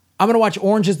Nation I'm going to watch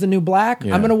Orange is the New Black.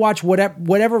 Yeah. I'm going to watch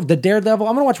whatever the Daredevil.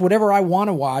 I'm going to watch whatever I want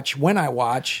to watch when I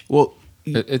watch. Well,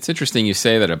 it's interesting you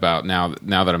say that about now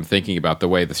that I'm thinking about the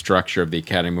way the structure of the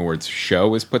Academy Awards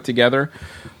show is put together.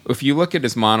 If you look at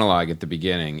his monologue at the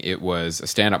beginning, it was a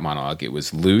stand-up monologue. It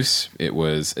was loose.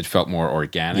 It felt more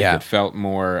organic. Yeah. It felt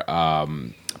more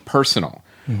personal.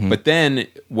 Mm-hmm. But then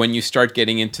when you start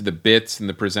getting into the bits and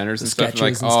the presenters and stuff,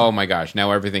 you're like, oh my gosh, now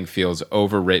everything feels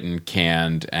overwritten,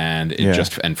 canned, and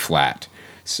and flat.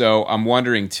 So I'm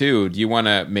wondering too, do you want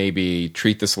to maybe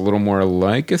treat this a little more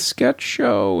like a sketch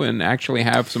show and actually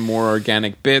have some more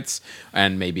organic bits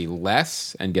and maybe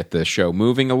less and get the show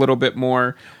moving a little bit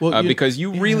more? Well, because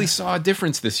you really saw a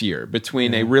difference this year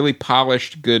between a really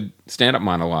polished, good stand-up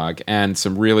monologue and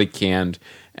some really canned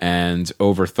and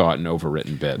overthought and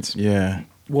overwritten bits. Yeah.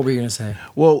 What were you going to say?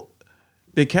 Well,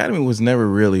 the Academy was never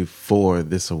really for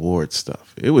this award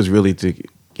stuff. It was really to,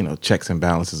 checks and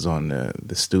balances on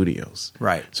the studios.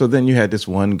 Right. So then you had this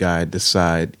one guy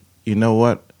decide, you know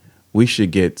what? We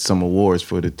should get some awards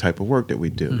for the type of work that we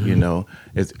do. Mm-hmm.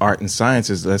 It's art and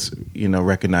sciences. Let's,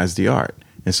 recognize the art.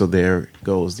 And so there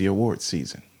goes the award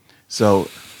season. So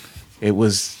it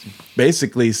was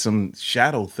basically some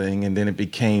shadow thing, and then it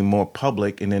became more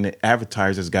public, and then the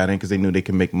advertisers got in because they knew they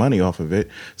could make money off of it.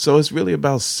 So it's really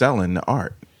about selling the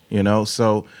art,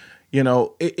 So,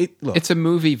 look, it's a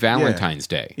movie Valentine's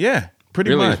Day. Yeah,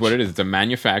 pretty really much. Is what it is. It's a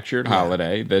manufactured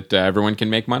holiday that everyone can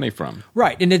make money from.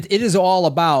 Right, and it is all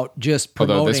about just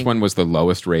promoting. Although this one was the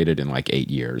lowest rated in like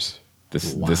 8 years.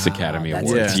 This Academy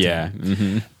Awards. Yeah.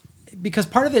 Mm-hmm. Because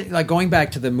part of it, like going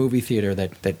back to the movie theater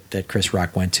that Chris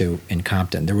Rock went to in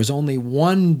Compton, there was only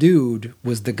one dude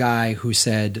was the guy who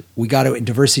said,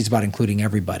 diversity is about including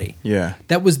everybody. Yeah.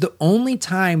 That was the only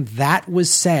time that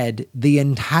was said the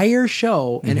entire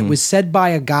show, and it was said by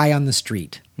a guy on the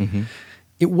street. Mm-hmm.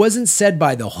 It wasn't said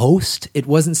by the host. It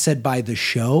wasn't said by the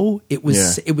show. It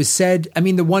was said, I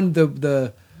mean,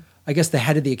 I guess the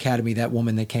head of the Academy, that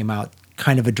woman that came out,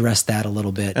 kind of addressed that a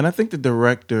little bit. And I think the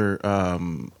director,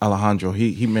 Alejandro,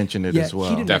 he mentioned it as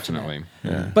well. Definitely.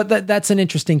 Yeah. But that's an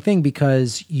interesting thing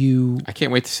because I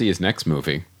can't wait to see his next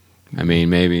movie. I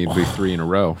mean, maybe it'll be 3 in a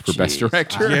row for Best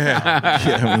Director.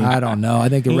 I don't know. I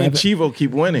think he and Chivo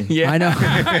keep winning. Yeah. I know.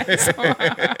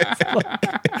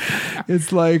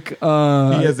 It's like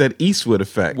he has that Eastwood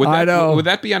effect. Would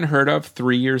that be unheard of,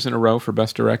 3 years in a row for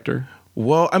Best Director?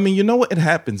 Well, I mean, what? It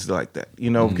happens like that,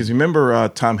 because remember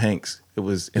Tom Hanks, it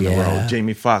was in a row.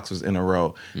 Jamie Foxx was in a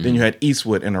row. Then you had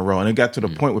Eastwood in a row. And it got to the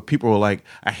point where people were like,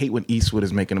 I hate when Eastwood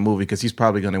is making a movie because he's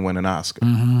probably going to win an Oscar.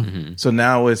 Mm-hmm. So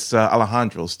now it's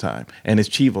Alejandro's time and it's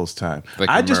Chivo's time. Like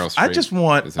I just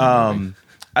want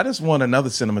another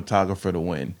cinematographer to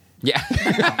win. Yeah.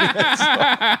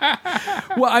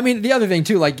 Well, I mean, the other thing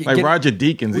too, like Roger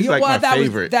Deakins, he's my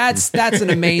favorite. That's an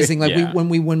amazing. Like when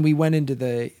we went into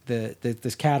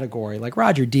this category, like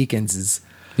Roger Deakins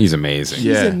he's amazing.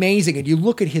 He's amazing, and you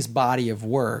look at his body of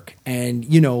work, and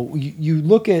you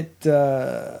look at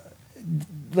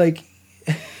like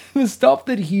the stuff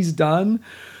that he's done,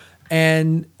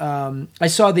 and I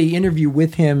saw the interview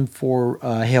with him for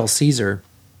Hail Caesar.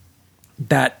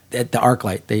 That at the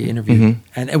ArcLight they interviewed,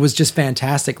 and it was just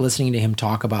fantastic listening to him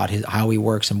talk about how he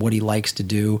works and what he likes to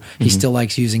do. He still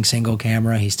likes using single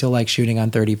camera. He still likes shooting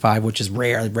on 35, which is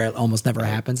rare, almost never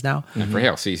happens now. And for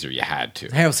Hail Caesar, you had to.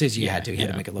 He had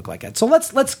to make it look like that. So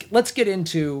let's get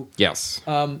into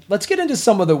let's get into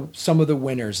some of the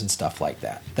winners and stuff like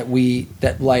that.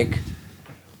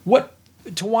 What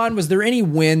Tawan, was there any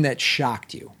win that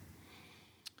shocked you?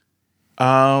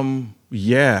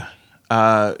 Yeah.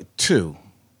 2.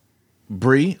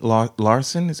 Brie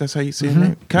Larson, is that how you say her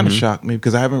name? Kind of shocked me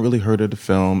because I haven't really heard of the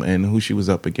film and who she was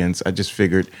up against. I just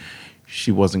figured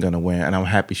she wasn't going to win, and I'm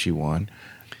happy she won.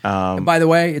 And by the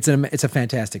way, it's a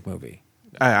fantastic movie.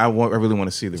 I really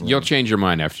want to see the movie. You'll change your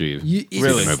mind after you see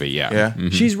the movie. Yeah. Mm-hmm.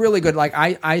 She's really good. Like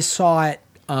I saw it.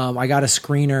 I got a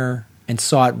screener and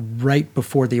saw it right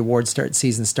before the award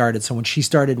season started. So when she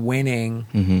started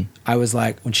winning, I was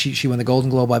like, when she won the Golden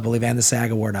Globe, I believe, and the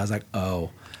SAG Award, I was like, oh,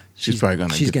 she's going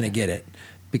to get it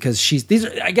because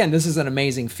this is an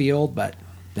amazing field, but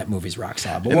that movie's rock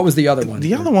solid. But what was the other one?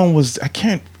 The other one was I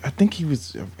think he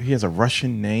has a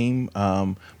Russian name,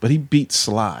 but he beat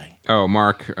Sly. Oh,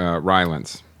 Mark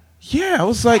Rylance. Yeah, I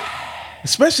was like.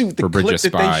 Especially with the clip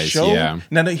that they showed. Yeah.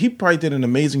 Now, he probably did an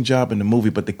amazing job in the movie,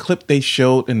 but the clip they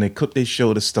showed and the clip they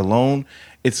showed of Stallone,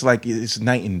 it's like it's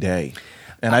night and day.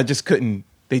 And I just couldn't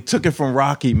They took it from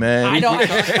Rocky, man. I know.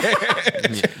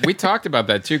 We talked about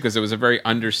that too because it was a very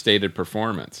understated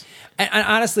performance. And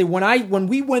honestly, when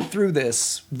we went through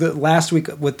this the last week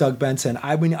with Doug Benson,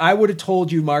 I would have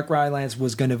told you Mark Rylance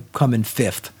was going to come in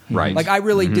 5th. Right. Like I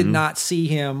really did not see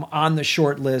him on the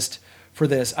short list for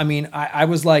this. I mean, I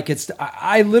was like,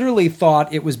 I literally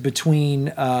thought it was between.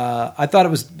 I thought it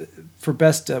was for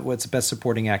best. What's best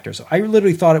supporting actor? So I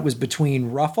literally thought it was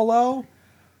between Ruffalo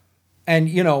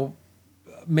and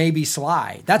maybe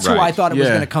Sly. That's who I thought it was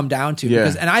going to come down to.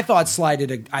 Yeah. And I thought Sly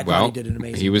did. I thought he did an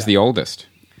amazing. He was job. the oldest.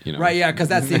 Right, yeah, because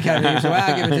that's the Academy. So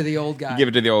I'll give it to the old guy. Give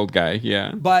it to the old guy,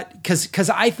 yeah. But because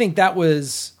I think that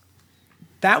was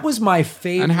my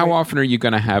favorite. And how often are you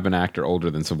going to have an actor older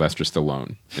than Sylvester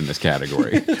Stallone in this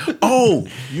category? Oh,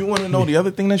 you want to know the other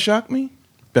thing that shocked me?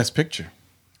 Best Picture.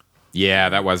 Yeah,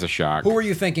 that was a shock. Who were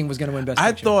you thinking was going to win Best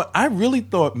Picture? I really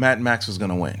thought Mad Max was going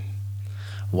to win.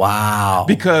 Wow.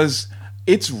 Because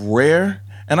it's rare,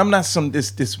 and I'm not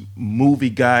this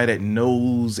movie guy that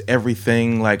knows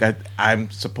everything. Like I'm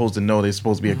supposed to know that it's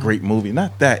supposed to be a great movie.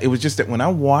 Not that. It was just that when I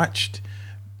watched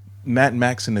Mad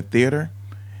Max in the theater,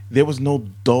 there was no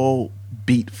dull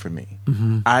beat for me.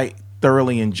 I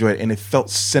thoroughly enjoyed it, and it felt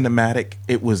cinematic.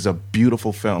 It was a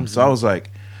beautiful film. So I was like,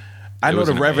 I know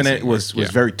The Revenant was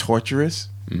very torturous,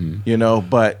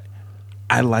 but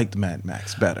I liked Mad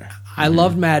Max better. I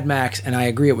loved Mad Max, and I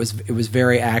agree it was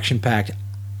very action packed.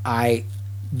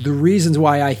 The reasons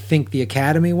why I think the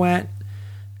Academy went,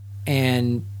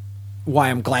 and why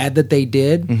I'm glad that they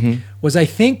did, was I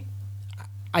think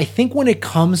when it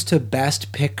comes to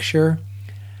Best Picture,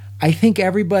 I think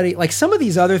everybody, like some of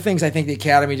these other things, I think the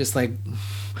Academy just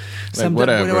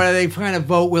whatever. They kind of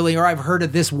vote willing, or I've heard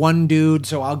of this one dude,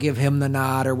 so I'll give him the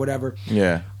nod or whatever.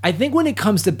 Yeah. I think when it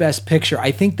comes to Best Picture,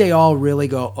 I think they all really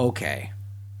go, okay.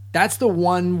 That's the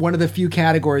one of the few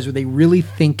categories where they really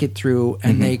think it through,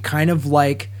 and they kind of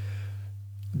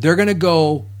they're going to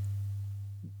go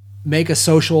make a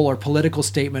social or political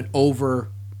statement over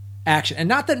action. And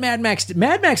not that Mad Max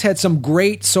had some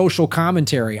great social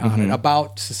commentary on it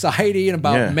about society and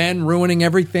about men ruining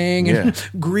everything and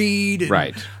greed.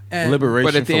 And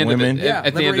liberation for women.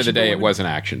 At the end of the day, it was an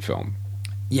action film.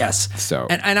 Yes. So,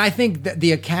 and I think that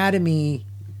the Academy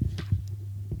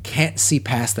can't see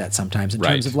past that sometimes in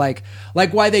terms of like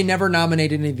why they never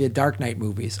nominated any of the Dark Knight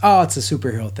movies. Oh, it's a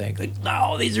superhero thing. Like,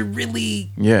 no, these are really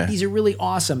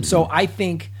awesome. So I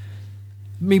think,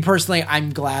 me personally, I'm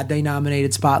glad they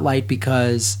nominated Spotlight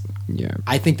because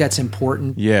I think that's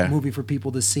important movie for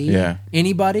people to see. Yeah.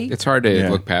 Anybody? It's hard to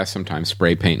look past sometimes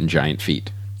spray paint and giant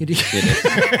feet. And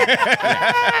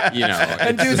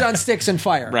dudes on sticks and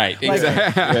fire. Right,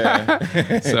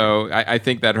 exactly. So I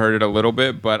think that hurt it a little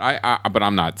bit, but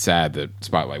I'm not sad that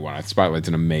Spotlight won. Spotlight's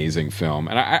an amazing film,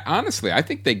 and I honestly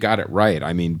think they got it right.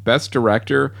 I mean, Best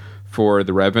Director for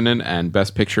The Revenant and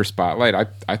Best Picture Spotlight,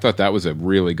 I thought that was a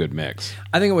really good mix.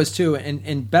 I think it was too.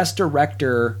 And Best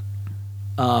Director,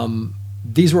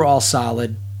 these were all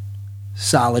solid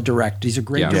directors. These are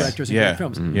great directors of great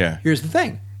films. Yeah. Here's the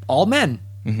thing: all men.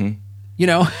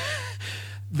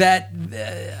 That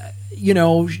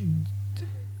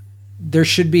there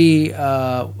should be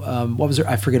what was her?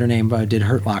 I forget her name. Did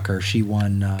Hurt Locker? She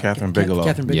won. Catherine Bigelow.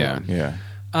 Catherine Bigelow. Yeah.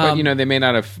 But they may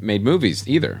not have made movies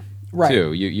either. Right.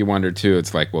 Too. You wonder too.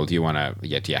 It's like, well, do you want to?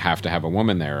 Do you have to have a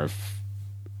woman there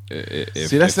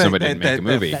if somebody didn't make a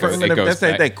movie? That's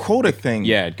that quota thing.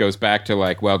 Yeah, it goes back to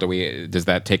like, well, does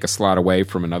that take a slot away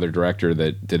from another director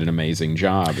that did an amazing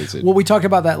job? Is it? Well, we talked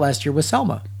about that last year with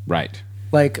Selma. Right.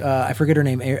 Like I forget her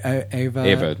name,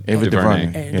 Ava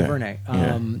DuVernay.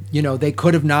 They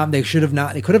could have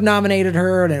they could have nominated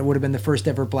her, and it would have been the first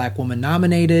ever black woman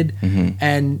nominated.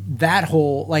 And that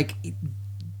whole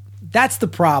that's the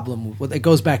problem. It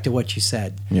goes back to what you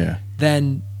said. Yeah.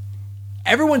 Then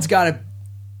everyone's got to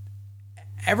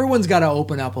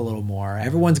open up a little more.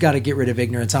 Everyone's got to get rid of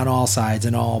ignorance on all sides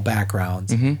and all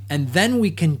backgrounds, and then we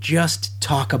can just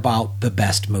talk about the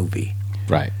best movie.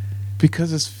 Right.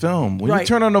 Because it's film. When you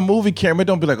turn on a movie camera,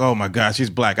 don't be like, "Oh my gosh, she's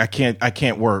black. I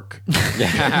can't work." This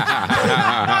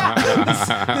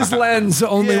lens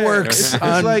only works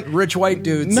on like rich white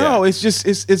dudes. No, it's just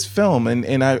it's film,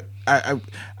 and I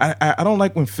don't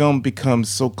like when film becomes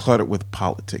so cluttered with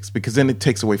politics because then it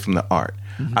takes away from the art.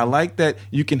 I like that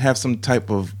you can have some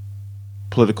type of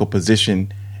political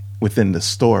position within the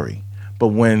story, but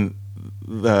when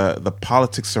the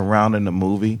politics surrounding the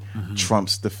movie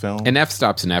trumps the film, an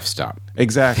F-stop's an F-stop.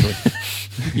 Exactly.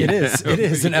 It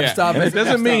is an F-stop. It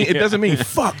doesn't mean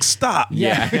fuck stop.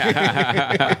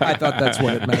 Yeah. I thought that's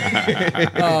what it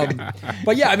meant.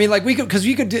 But yeah, I mean, like we could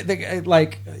do,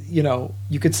 like,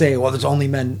 you could say, well, there's only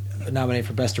men nominated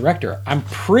for Best Director. I'm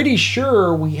pretty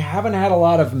sure we haven't had a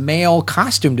lot of male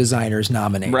costume designers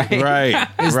nominated. Right.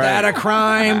 Is that a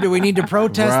crime? Do we need to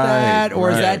protest that,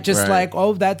 or is that just like,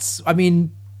 oh, that's? I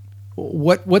mean,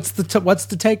 what's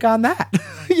the take on that?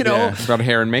 It's about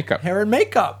hair and makeup. Hair and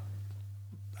makeup.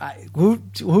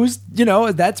 Who's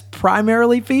that's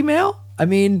primarily female. I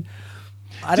mean,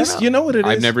 I don't know. You know what it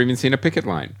is? I've never even seen a picket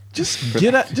line. Just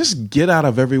get out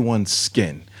of everyone's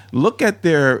skin. Look at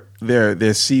their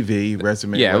CV,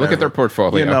 resume. Yeah, whatever, look at their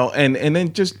portfolio. And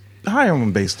then just hire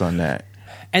them based on that.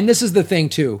 And this is the thing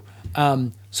too.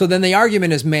 So then the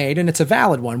argument is made, and it's a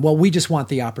valid one. Well, we just want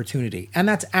the opportunity, and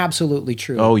that's absolutely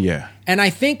true. Oh yeah. And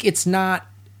I think it's not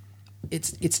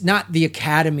the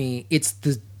Academy. It's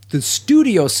the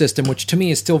studio system, which to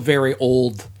me is still very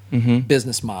old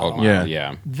business model. Oh,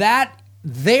 yeah. That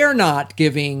they're not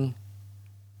giving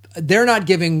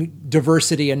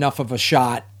diversity enough of a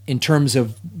shot in terms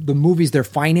of the movies they're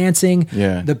financing,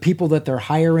 the people that they're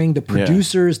hiring, the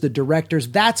producers, the directors.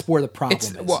 That's where the problem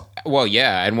is. Well,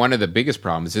 yeah, and one of the biggest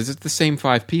problems is it's the same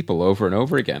 5 people over and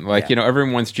over again. Like,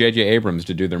 everyone wants J.J. Abrams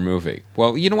to do their movie.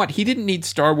 Well, you know what? He didn't need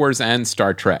Star Wars and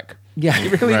Star Trek. Yeah, he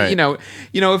really, right.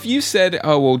 If you said,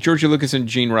 "Oh, well, George Lucas and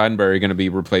Gene Roddenberry are going to be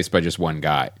replaced by just one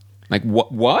guy," like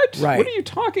what? Right. What are you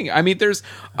talking? I mean, there's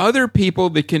other people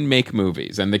that can make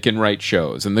movies and that can write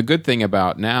shows. And the good thing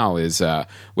about now is,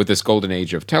 with this golden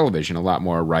age of television, a lot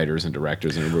more writers and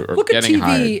directors are getting hired. Look at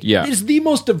TV. It's the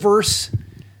most diverse.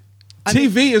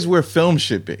 TV is where film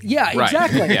should be. Yeah, right.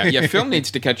 exactly. Yeah. Film needs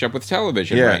to catch up with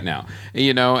television right now.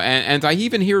 And I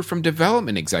even hear from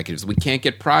development executives, we can't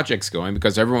get projects going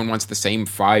because everyone wants the same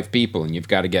 5 people, and you've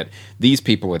got to get these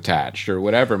people attached or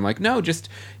whatever. I'm like, no, just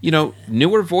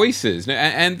newer voices,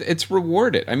 and it's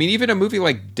rewarded. I mean, even a movie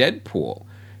like Deadpool.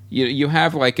 You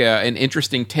have like an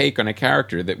interesting take on a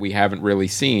character that we haven't really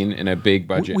seen in a big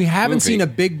budget. We haven't movie. seen a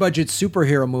big budget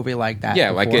superhero movie like that. Yeah,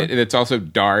 before. like it's also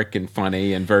dark and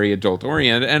funny and very adult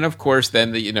oriented. And of course,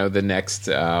 then the next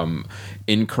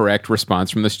incorrect response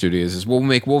from the studios is, we'll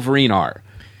make Wolverine R.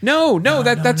 No,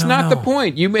 that's not the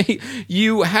point.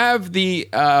 You have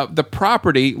the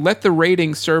property. Let the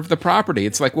rating serve the property.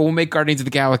 It's like, well, we'll make Guardians of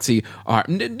the Galaxy R.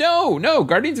 No,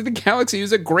 Guardians of the Galaxy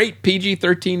is a great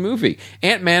PG-13 movie.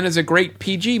 Ant-Man is a great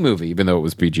PG movie, even though it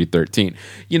was PG-13.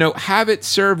 Have it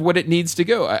serve what it needs to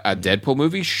go. A Deadpool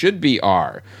movie should be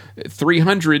R.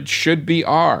 300 should be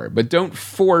R, but don't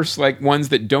force like ones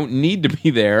that don't need to be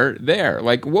there.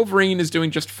 Like Wolverine is doing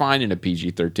just fine in a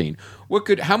PG-13.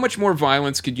 How much more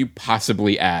violence could you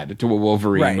possibly add to a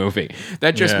Wolverine movie?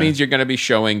 That just means you're going to be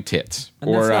showing tits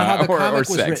or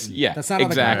sex. Yeah, that's not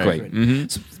exactly. How the comic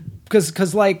was written.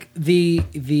 Because like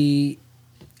the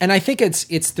and I think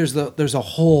there's a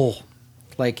whole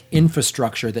like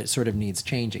infrastructure that sort of needs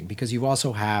changing, because you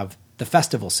also have the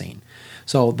festival scene.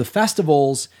 So the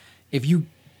festivals, if you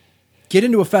get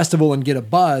into a festival and get a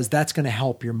buzz, that's going to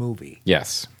help your movie.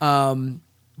 Yes.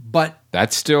 But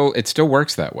it still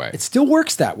works that way. It still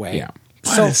works that way. Yeah.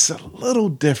 But it's a little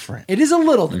different. It is a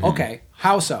little. Okay.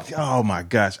 How so? Oh my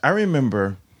gosh. I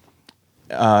remember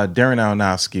Darren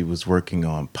Aronofsky was working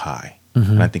on Pi.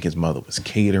 And I think his mother was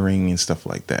catering and stuff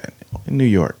like that in New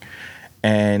York.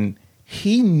 And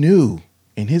he knew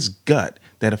in his gut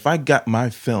that if I got my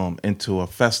film into a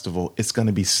festival, it's going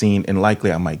to be seen and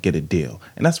likely I might get a deal.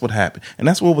 And that's what happened. And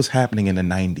that's what was happening in the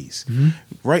 90s.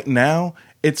 Right now,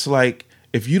 it's like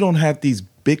if you don't have these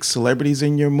big celebrities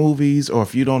in your movies, or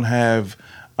if you don't have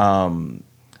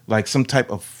like some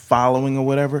type of following or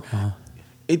whatever,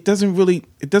 it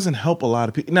doesn't help a lot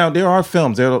of people. Now, there are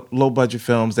low budget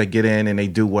films that get in and they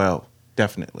do well,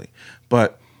 definitely.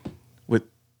 But with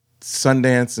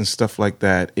Sundance and stuff like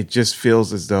that, it just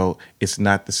feels as though it's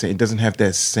not the same. It doesn't have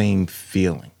that same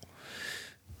feeling.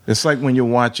 It's like when you're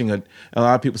watching a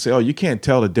lot of people say, oh, you can't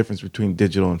tell the difference between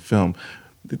digital and film.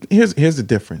 Here's the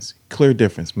difference. Clear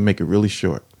difference. Make it really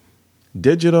short.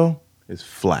 Digital is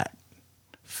flat.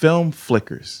 Film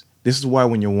flickers. This is why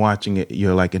when you're watching it,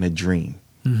 you're like in a dream.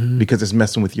 Because it's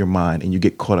messing with your mind and you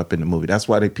get caught up in the movie. That's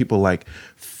why people like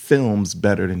films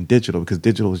better than digital, because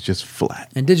digital is just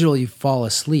flat. And digital, you fall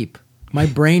asleep. My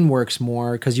brain works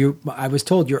more because I was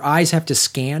told your eyes have to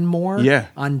scan more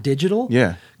on digital.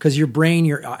 Yeah. Because your brain,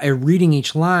 you're reading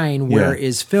each line,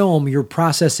 whereas film, you're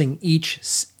processing each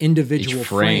individual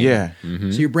frame. Yeah.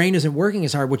 So your brain isn't working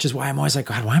as hard, which is why I'm always like,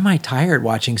 God, why am I tired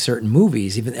watching certain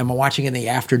movies? Even am I watching in the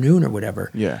afternoon or whatever?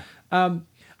 Yeah.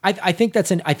 I think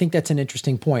that's an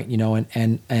interesting point,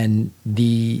 and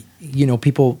the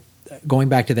people going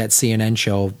back to that CNN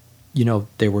show,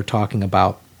 they were talking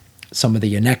about some of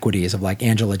the inequities of like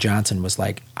Angela Johnson was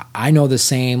like, I know the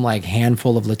same like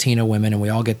handful of Latina women and we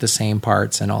all get the same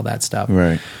parts and all that stuff.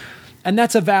 Right. And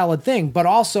that's a valid thing. But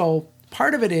also,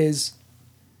 part of it is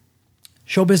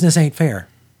show business ain't fair.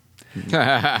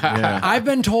 I've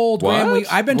been told, Graham,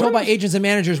 I've been told by agents and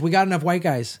managers, we got enough white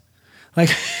guys. Like,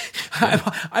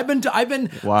 I've been.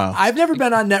 Wow. I've never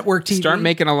been on network TV. Start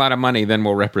making a lot of money, then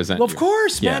we'll represent you. Well, of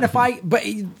course, man. But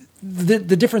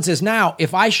the difference is now,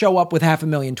 if I show up with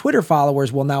 500,000 Twitter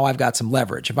followers, well, now I've got some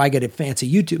leverage. If I get a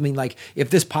fancy YouTube, I mean, like, if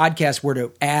this podcast were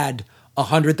to add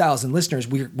 100,000 listeners,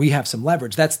 we have some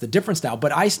leverage. That's the difference now.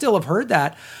 But I still have heard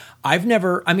that.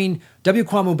 W.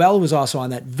 Kwamu Bell was also on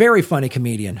that. Very funny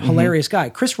comedian, hilarious guy.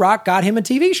 Chris Rock got him a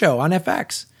TV show on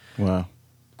FX. Wow.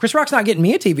 Chris Rock's not getting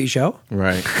me a TV show.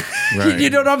 Right.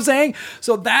 You know what I'm saying?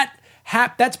 So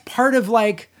that's part of,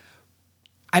 like,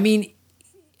 I mean,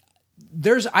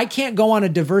 I can't go on a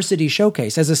diversity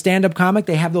showcase. As a stand-up comic,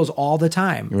 they have those all the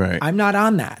time. Right. I'm not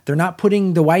on that. They're not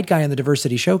putting the white guy in the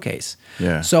diversity showcase.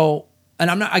 Yeah. So, and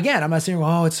I'm not saying,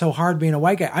 oh, it's so hard being a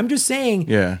white guy. I'm just saying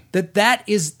that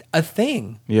is a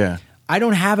thing. Yeah. I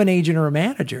don't have an agent or a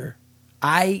manager.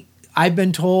 I've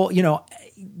been told,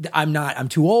 I'm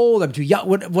too old, I'm too young,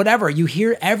 whatever. You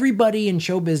hear everybody in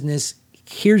show business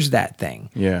hears that thing.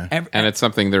 Yeah. And it's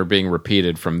something they're being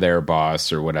repeated from their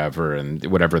boss or whatever, and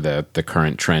whatever the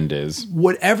current trend is.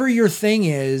 Whatever your thing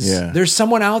is, there's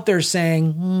someone out there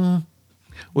saying,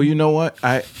 Well, you know what?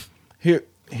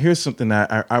 Here's something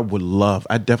that I would love.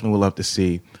 I definitely would love to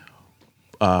see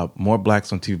more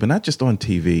blacks on TV, but not just on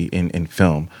TV in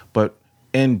film, but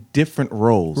in different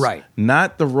roles. Right.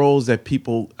 Not the roles that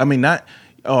people, I'm going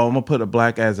to put a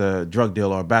black as a drug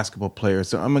dealer or a basketball player.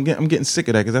 So I'm getting sick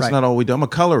of that because that's not all we do. I'm a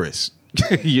colorist.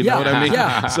 You know what I mean?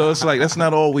 Yeah. So it's like, that's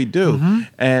not all we do.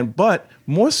 But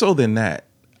more so than that,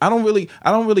 I don't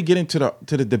really get into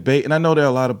the debate. And I know there are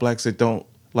a lot of blacks that don't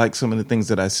like some of the things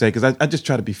that I say, because I just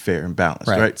try to be fair and balanced,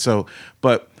 right? So,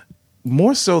 but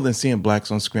more so than seeing blacks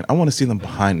on screen, I want to see them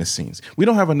behind the scenes. We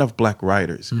don't have enough black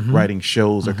writers writing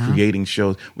shows or creating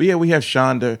shows. We have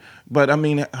Shonda, but I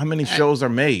mean, how many shows are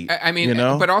made? I mean,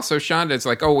 but also Shonda, it's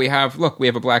like, oh, we have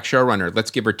a black showrunner. Let's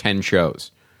give her 10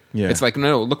 shows. Yeah. It's like,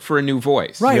 no, look for a new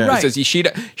voice. Right, right. It says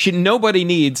she nobody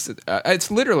needs, it's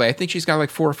literally, I think she's got like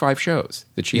 4 or 5 shows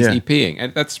that she's EPing.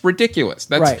 And that's ridiculous.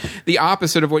 That's the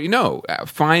opposite of what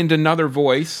find another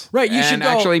voice you should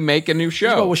actually make a new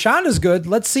show. Well, Shonda's good.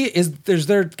 Let's see, there's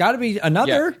there got to be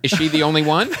another? Yeah. Is she the only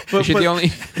one? Is she the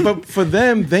only? But for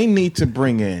them, they need to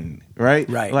bring in, right?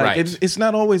 Like it's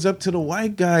not always up to the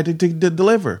white guy to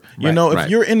deliver. If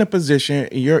you're in a position,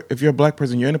 if you're a black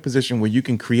person, you're in a position where you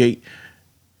can create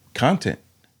content.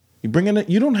 You bring in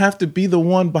you don't have to be the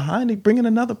one behind it. Bring in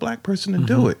another black person and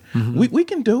do it. We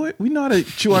can do it. We know how to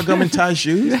chew our gum and tie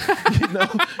shoes.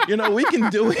 We can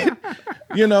do it.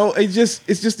 It's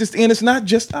just this, and it's not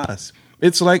just us.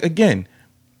 It's like, again,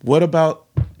 what about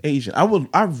Asian?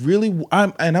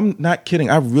 I'm not kidding.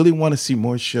 I really want to see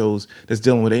more shows that's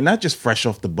dealing with it, not just fresh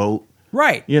off the boat.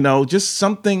 Right. Just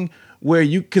something where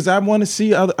because I want to see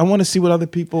what other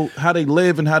people, how they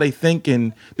live and how they think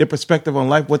and their perspective on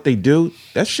life, what they do.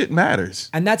 That shit matters.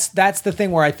 And that's the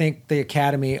thing where I think the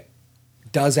Academy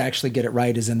does actually get it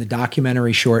right, is in the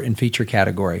documentary, short, and feature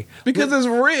category. Because it's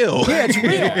real. Yeah, it's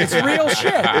real. It's real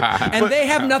shit. And they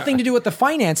have nothing to do with the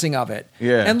financing of it.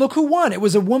 Yeah. And look who won. It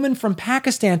was a woman from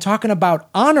Pakistan talking about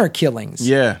honor killings.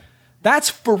 Yeah.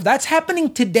 That's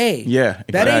happening today. Yeah,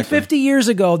 exactly. That ain't 50 years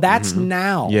ago. That's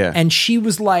now. Yeah. And she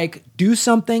was like, do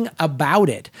something about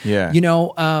it. Yeah.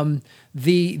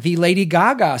 The Lady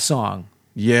Gaga song.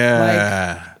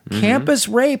 Yeah. Like, campus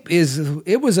rape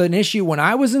was an issue when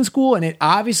I was in school, and it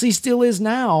obviously still is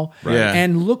now. Right. Yeah.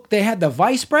 And look, they had the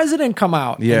vice president come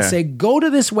out and say, go to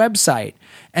this website.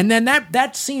 And then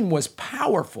that scene was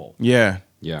powerful. Yeah.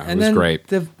 Yeah, And it was then great.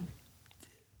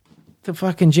 The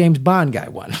fucking James Bond guy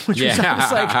won, which was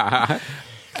like,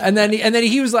 and then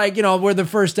he was like, we're the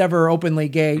first ever openly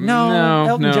gay. No,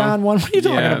 Elton John won. What are you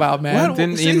talking about, man?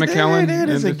 Didn't Ian McKellen? There it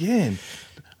is again.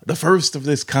 The first of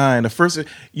this kind. The first,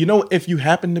 if you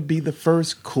happen to be the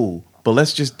first, cool. But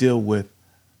let's just deal with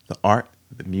the art,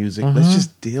 the music. Let's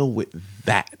just deal with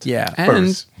that. Yeah,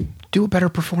 first. And do a better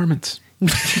performance.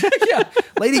 Yeah,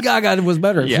 Lady Gaga was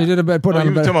better. Yeah. She did a better. You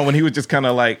were talking about when he was just kind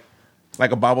of like a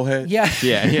bobblehead? Yeah.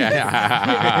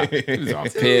 Yeah. It was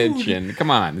off pitch, and come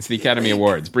on, it's the Academy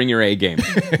Awards. Bring your A game.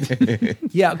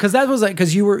 Yeah, because that was like,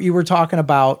 because you were talking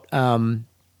about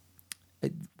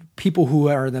people who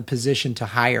are in the position to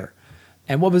hire,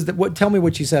 and tell me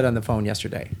what you said on the phone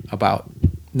yesterday about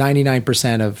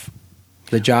 99% of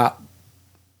the job.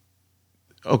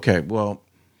 Okay, well,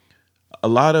 a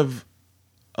lot of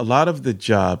the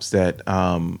jobs that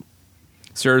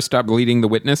Sir, stop leading the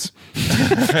witness.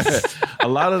 a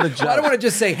lot of the jobs. Well, I don't want to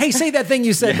just say, "Hey, say that thing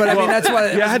you said," but I mean that's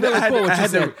why. Yeah,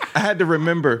 I had to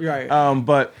remember. Right.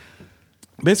 But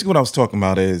basically, what I was talking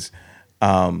about is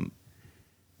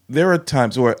there are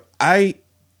times where I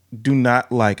do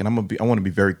not like, and I want to be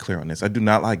very clear on this. I do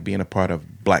not like being a part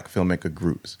of black filmmaker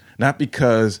groups, not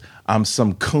because I'm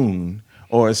some coon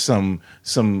or some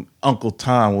Uncle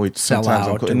Tom, which sometimes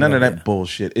I'm cool. None of that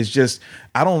bullshit. It's just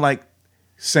I don't like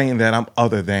saying that I'm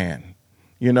other than.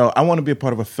 You know, I want to be a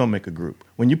part of a filmmaker group.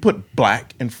 When you put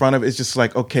black in front of it, it's just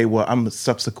like, okay, well, I'm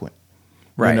subsequent.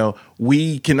 Right. You know,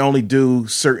 we can only do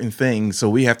certain things, so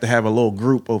we have to have a little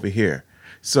group over here.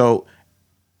 So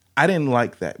I didn't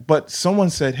like that. But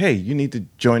someone said, hey, you need to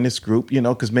join this group, you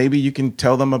know, because maybe you can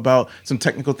tell them about some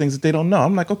technical things that they don't know.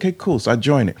 I'm like, okay, cool. So I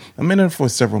joined it. I'm in it for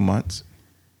several months.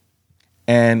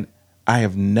 And I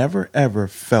have never, ever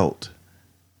felt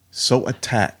so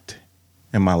attacked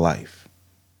in my life.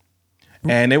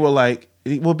 And they were like,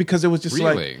 well, because it was just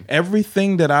like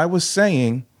everything that I was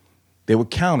saying, they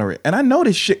would counter it. And I know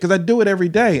this shit because I do it every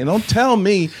day. And don't tell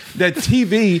me that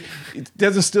TV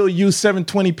doesn't still use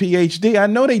 720p HD. I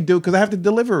know they do because I have to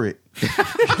deliver it.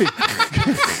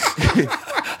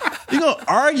 You're going to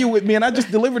argue with me and I just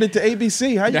delivered it to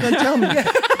ABC. How you going to tell me?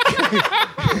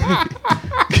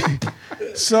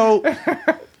 So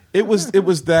it was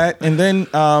that. And then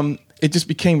it just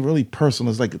became really personal.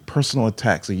 It's like a personal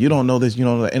attack. So you don't know this, you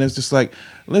don't know that. And it's just like,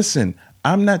 listen,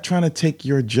 I'm not trying to take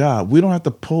your job. We don't have to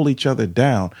pull each other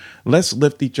down. Let's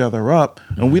lift each other up.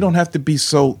 And we don't have to be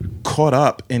so caught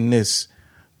up in this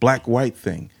black-white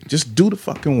thing. Just do the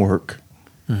fucking work.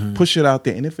 Mm-hmm. Push it out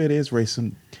there. And if it is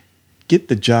racism, get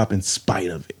the job in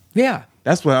spite of it. Yeah.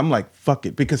 That's why I'm like, fuck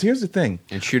it. Because here's the thing.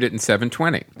 And shoot it in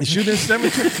 720. And shoot it in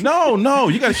 720. No.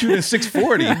 You got to shoot it in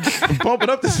 640 and bump it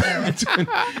up to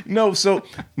 720. No, so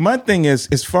my thing is,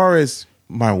 as far as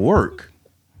my work,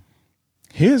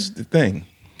 here's the thing.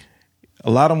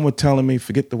 A lot of them were telling me,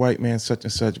 forget the white man, such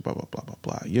and such, blah, blah, blah, blah,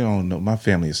 blah. You don't know. My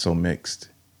family is so mixed.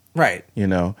 Right. You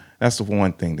know, that's the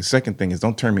one thing. The second thing is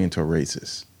don't turn me into a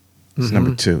racist. That's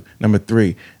number two. Number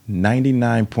three,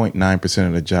 99.9%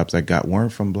 of the jobs I got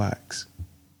weren't from blacks.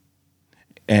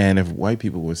 And if white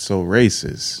people were so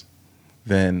racist,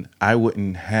 then I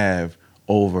wouldn't have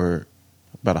over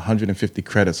about 150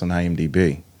 credits on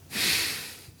IMDb.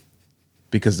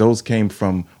 Because those came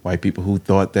from white people who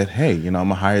thought that, hey, you know, I'm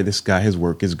going to hire this guy. His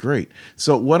work is great.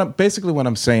 So what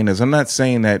I'm saying is I'm not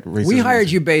saying that racism. We hired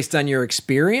you based on your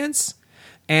experience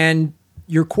and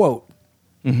your quote.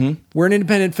 Mm-hmm. We're an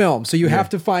independent film, so you have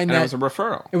to find that. It was a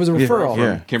referral. It was a referral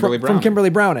from Kimberly Browning. From Kimberly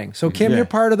Browning. So Kim, you're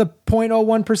part of the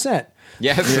 0.01%.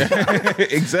 Yes,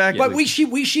 exactly. But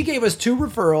she gave us 2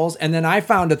 referrals, and then I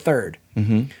found a third.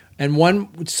 Mm-hmm. And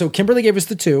one. So Kimberly gave us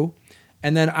the 2,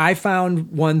 and then I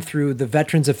found one through the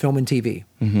Veterans of Film and TV.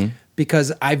 Mm-hmm.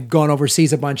 Because I've gone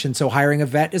overseas a bunch, and so hiring a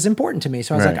vet is important to me.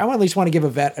 So I was like, I at least want to give a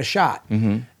vet a shot.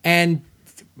 Mm-hmm. And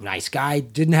nice guy,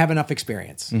 didn't have enough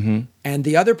experience. Mm-hmm. And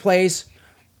the other place,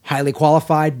 highly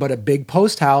qualified, but a big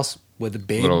post house with a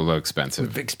big... A little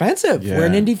expensive. Expensive. Yeah. We're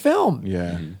an indie film.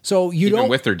 Yeah. Mm-hmm. So you Even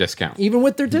with their discount. Even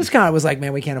with their discount, I was like,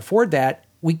 man, we can't afford that.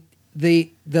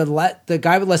 The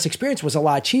guy with less experience was a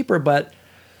lot cheaper, but...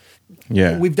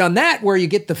 Yeah, we've done that where you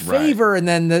get the favor and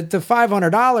then the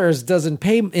 $500 doesn't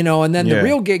pay, you know, and then the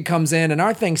real gig comes in and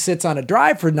our thing sits on a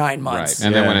drive for 9 months. Right.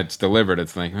 And then when it's delivered,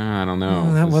 it's like, I don't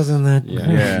know. That wasn't that.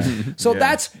 Yeah. So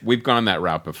that's... We've gone that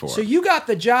route before. So you got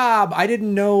the job. I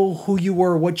didn't know who you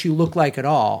were, what you looked like at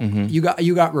all. Mm-hmm.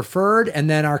 You got referred, and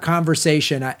then our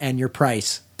conversation and your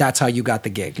price, that's how you got the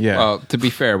gig. Yeah. Well, to be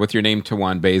fair, with your name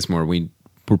Tawan Bazemore, we're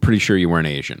pretty sure you weren't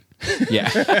Asian. Yeah.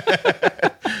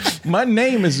 My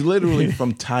name is literally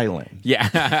from Thailand. Yeah.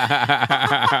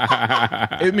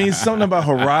 It means something about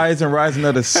horizon, rising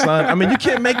of the sun. I mean, you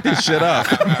can't make this shit up.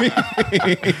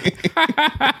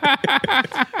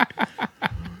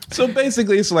 So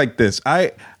basically, it's like this.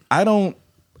 I don't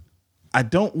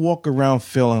walk around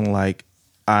feeling like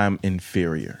I'm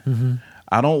inferior. Mm-hmm.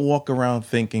 I don't walk around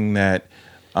thinking that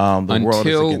the world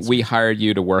is against we me. Hired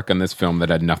you to work on this film that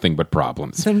had nothing but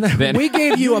problems. Then we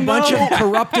gave you a bunch of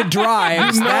corrupted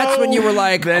drives. That's when you were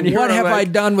like, what have I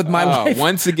done with my life?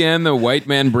 Once again, the white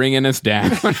man bringing us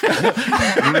down.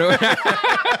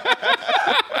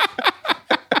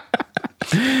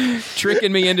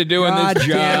 Tricking me into doing this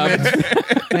job.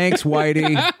 Thanks,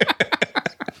 Whitey.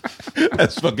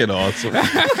 That's fucking awesome.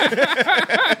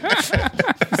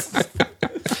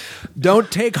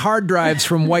 Don't take hard drives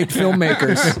from white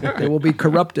filmmakers. They will be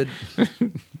corrupted.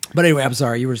 But anyway, I'm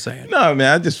sorry, you were saying. No,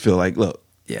 man, I just feel like, look,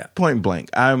 yeah, point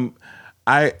blank. My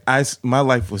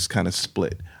life was kind of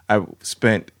split. I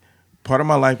spent part of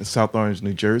my life in South Orange,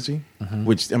 New Jersey,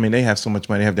 which, I mean, they have so much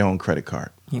money. They have their own credit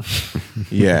card.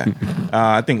 Yeah.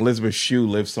 I think Elizabeth Shue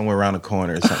lives somewhere around the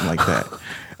corner or something like that.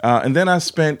 And then I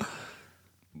spent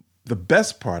the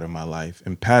best part of my life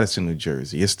in Paterson, New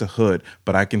Jersey. It's the hood,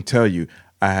 but I can tell you,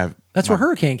 I have... That's where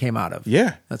Hurricane came out of.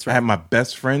 Yeah. That's right. I have my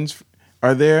best friends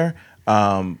are there.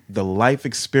 The life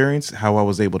experience, how I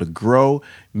was able to grow,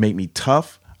 made me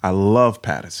tough. I love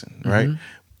Paterson, right?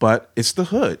 But it's the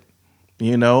hood,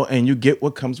 you know, and you get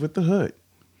what comes with the hood.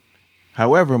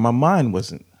 However, my mind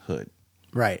wasn't hood.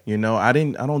 Right. You know, I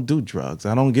don't do drugs.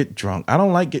 I don't get drunk. I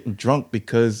don't like getting drunk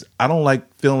because I don't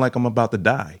like feeling like I'm about to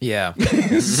die. Yeah.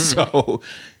 So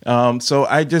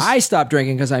I stopped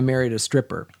drinking because I married a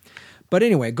stripper. But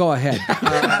anyway, go ahead.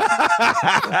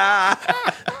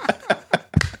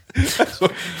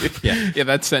 Yeah,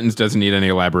 that sentence doesn't need any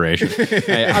elaboration.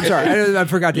 I'm sorry, I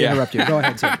forgot to interrupt you. Go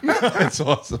ahead, sir. That's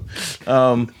awesome.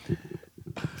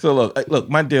 So look,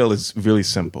 my deal is really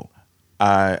simple.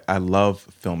 I love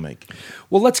filmmaking.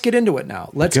 Well, let's get into it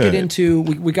now. Let's get into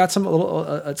we got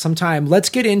some time. Let's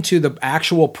get into the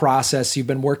actual process. You've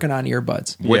been working on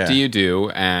earbuds. What do you do,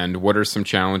 and what are some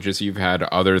challenges you've had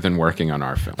other than working on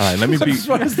our film? All right,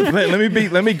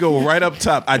 let me go right up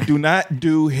top. I do not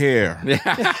do hair.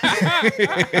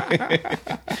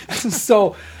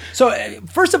 So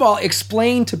first of all,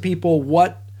 explain to people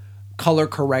what color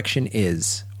correction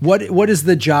is. What is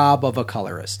the job of a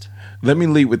colorist? Let me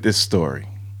lead with this story.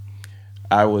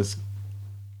 I was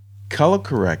color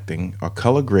correcting or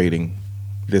color grading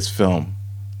this film,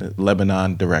 the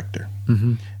Lebanon director.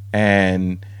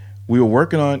 And we were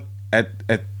working on at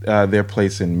their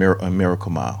place in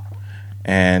Miracle Mile.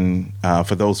 And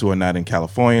for those who are not in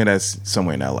California, that's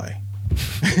somewhere in LA.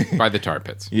 By the tar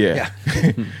pits. Yeah.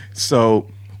 So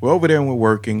we're over there and we're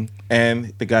working,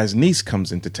 and the guy's niece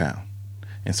comes into town.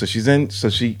 And so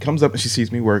she comes up and she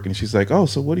sees me working, and she's like, "Oh,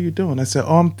 so what are you doing?" I said,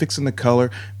 "Oh, I'm fixing the color,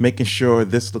 making sure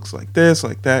this looks like this,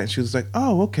 like that." And she was like,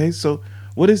 "Oh, okay, so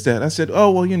what is that?" I said,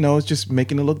 "Oh, well, you know, it's just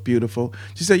making it look beautiful."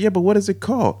 She said, "Yeah, but what is it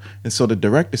called?" And so the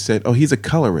director said, "Oh, he's a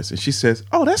colorist." And she says,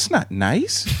 "Oh, that's not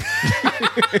nice."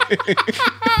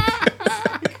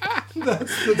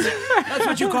 That's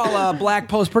what you call a black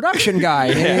post-production guy.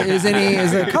 Is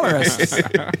a colorist.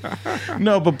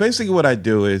 No, but basically what I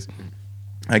do is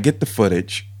I get the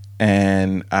footage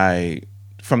from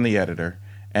the editor,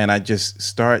 and I just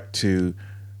start to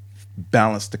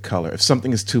balance the color. If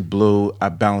something is too blue, I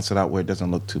balance it out where it doesn't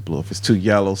look too blue. If it's too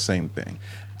yellow, same thing.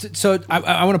 So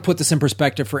I want to put this in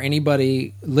perspective for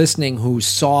anybody listening who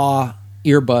saw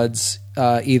earbuds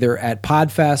either at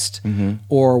Podfest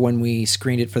or when we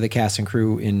screened it for the cast and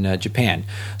crew in Japan.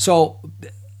 So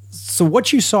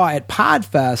what you saw at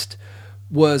Podfest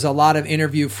was a lot of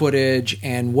interview footage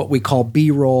and what we call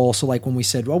B-roll. So like when we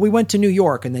said, well, we went to New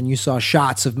York, and then you saw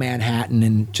shots of Manhattan,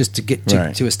 and just to get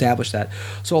to establish that.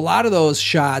 So a lot of those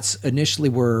shots initially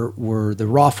were the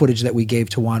raw footage that we gave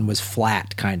Tawan was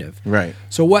flat, kind of. Right.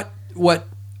 So what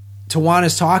Tawan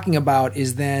is talking about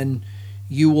is then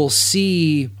you will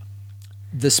see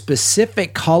the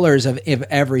specific colors of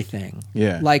everything.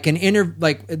 Yeah. Like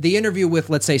like the interview with,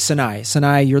 let's say, Sanai.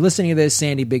 Sanai, you're listening to this,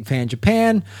 Sandy, big fan,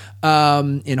 Japan,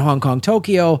 in Hong Kong,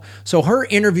 Tokyo. So her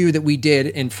interview that we did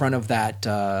in front of that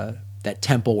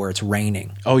temple where it's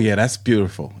raining. Oh yeah, that's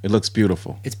beautiful. It looks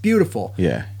beautiful. It's beautiful.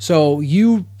 Yeah. So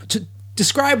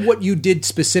describe what you did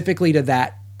specifically to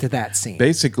that scene.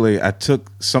 Basically, I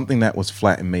took something that was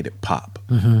flat and made it pop.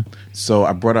 So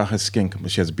I brought out her skin.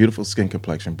 She has a beautiful skin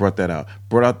complexion. Brought that out.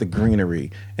 Brought out the greenery,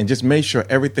 and just made sure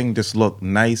everything just looked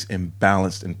nice and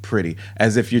balanced and pretty,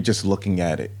 as if you're just looking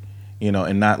at it, you know,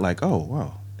 and not like, oh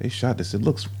wow, they shot this. It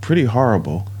looks pretty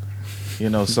horrible, you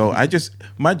know. So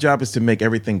my job is to make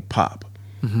everything pop,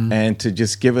 and to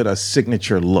just give it a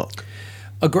signature look.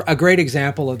 A great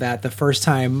example of that. The first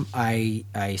time I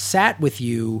sat with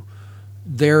you,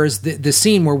 there's the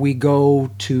scene where we go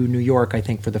to New York, I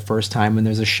think, for the first time, and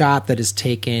there's a shot that is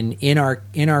taken in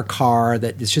our car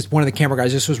that is just one of the camera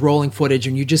guys just was rolling footage,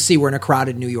 and you just see we're in a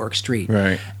crowded New York street.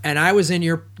 Right. And I was in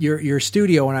your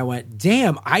studio, and I went,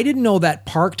 damn, I didn't know that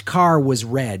parked car was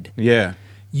red. Yeah.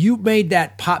 You made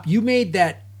that pop. You made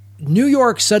that New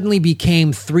York suddenly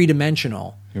became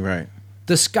three-dimensional. Right.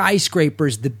 The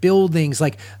skyscrapers, the buildings,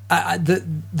 like I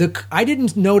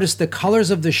didn't notice the colors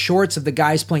of the shorts of the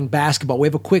guys playing basketball. We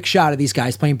have a quick shot of these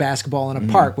guys playing basketball in a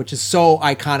park, which is so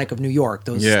iconic of New York.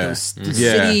 Those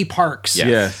city parks.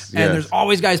 Yes. And there's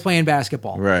always guys playing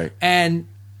basketball. Right. And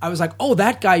I was like, oh,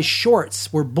 that guy's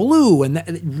shorts were blue, and that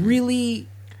really.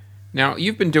 Now,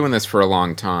 you've been doing this for a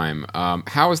long time.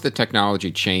 How has the technology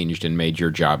changed and made your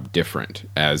job different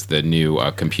as the new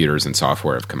computers and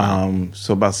software have come out?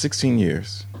 So about 16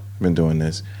 years. been doing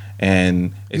this.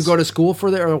 And you go to school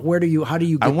for that, or how do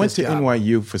you get I went this to job?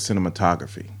 NYU for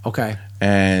cinematography. Okay.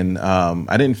 And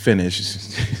I didn't finish.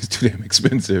 It's too damn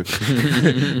expensive.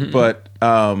 But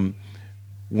when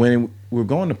we were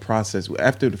going to process,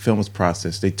 after the film was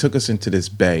processed, they took us into this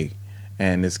bay.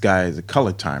 And this guy is a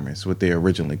color timer, is what they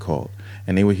originally called.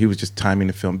 And he was just timing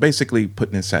the film, basically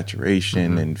putting in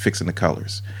saturation and fixing the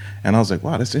colors. And I was like,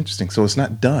 wow, that's interesting. So it's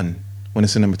not done when a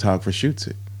cinematographer shoots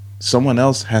it. Someone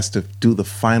else has to do the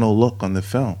final look on the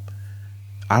film.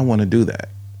 I want to do that.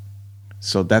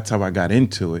 So that's how I got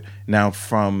into it. Now,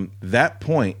 from that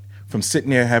point, from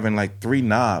sitting there having like 3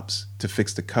 knobs to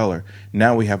fix the color,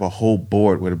 now we have a whole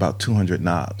board with about 200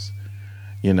 knobs,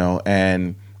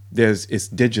 and it's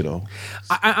digital.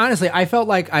 I honestly, I felt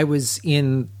like I was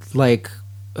in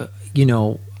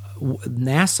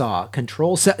NASA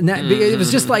control set. It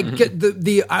was just like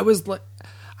I was like,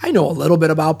 I know a little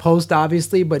bit about post,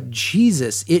 obviously, but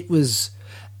Jesus, it was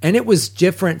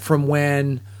different from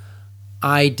when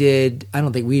I did. I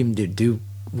don't think we even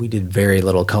we did very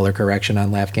little color correction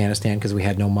on Afghanistan because we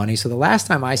had no money. So the last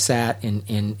time I sat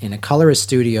in a colorist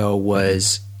studio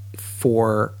was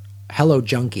for Hello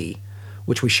Junkie,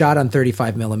 which we shot on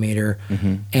 35 millimeter.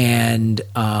 And,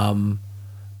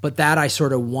 but that I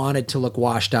sort of wanted to look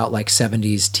washed out like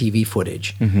 70s TV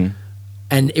footage. And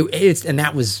and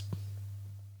that was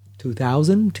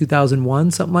 2000,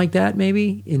 2001, something like that,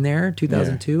 maybe in there,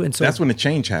 2002. Yeah. And so that's when the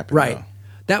change happened. Right. Though.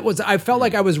 That was, I felt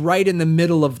like I was right in the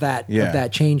middle of that, of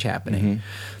that change happening.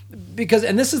 Because,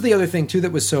 and this is the other thing too,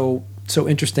 that was so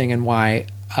interesting, and why,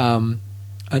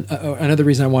 another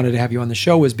reason I wanted to have you on the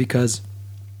show was because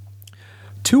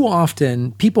too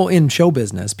often people in show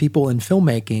business, people in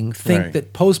filmmaking think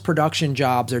that post-production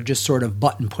jobs are just sort of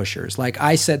button pushers. Like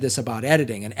I said this about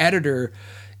editing. An editor,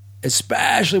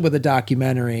 especially with a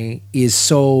documentary, is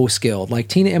so skilled. Like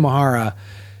Tina Imahara,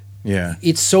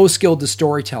 it's so skilled to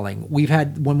storytelling.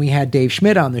 When we had Dave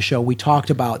Schmidt on the show, we talked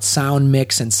about sound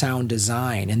mix and sound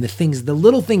design and the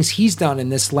little things he's done in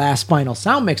this last final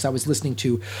sound mix I was listening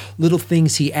to, little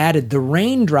things he added, the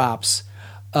raindrops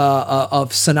of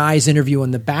Sanai's interview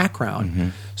in the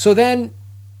background. So then,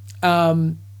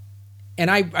 and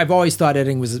I've always thought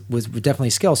editing was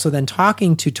definitely skill. So then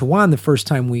talking to Tawan the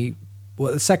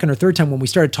second or third time when we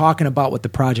started talking about what the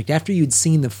project, after you'd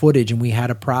seen the footage and we had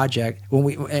a project,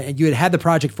 and you had the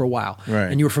project for a while,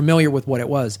 and you were familiar with what it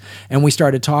was, and we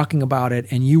started talking about it,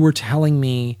 and you were telling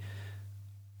me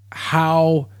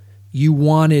how you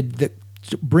wanted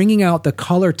bringing out the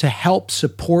color to help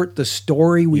support the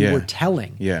story we were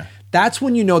telling. That's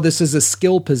when you know this is a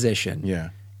skill position.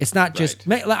 It's not just,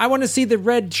 I want to see the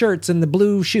red shirts and the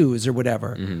blue shoes or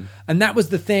whatever. And that was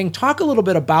the thing. Talk a little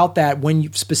bit about that when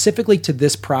you, specifically to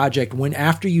this project, when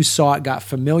after you saw it, got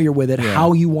familiar with it,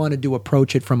 how you wanted to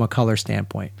approach it from a color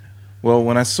standpoint. Well,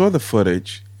 when I saw the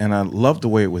footage, and I loved the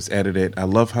way it was edited, I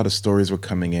love how the stories were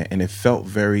coming in, and it felt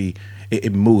very,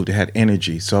 it moved, it had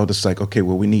energy. So I was just like, okay,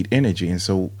 well, we need energy. And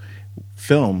so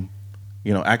film,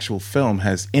 actual film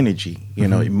has energy,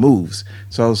 it moves.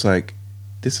 So I was like,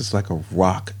 this is like a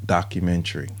rock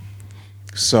documentary.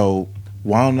 So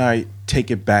why don't I take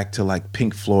it back to like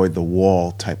Pink Floyd, The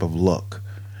Wall type of look,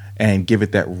 and give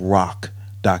it that rock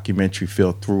documentary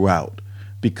feel throughout?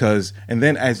 And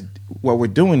then while we're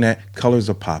doing that, colors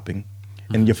are popping,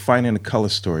 and you're finding a color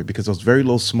story, because those very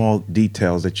little small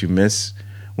details that you miss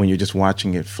when you're just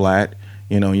watching it flat,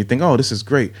 and you think, oh, this is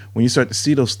great. When you start to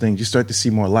see those things, you start to see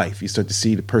more life. You start to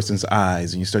see the person's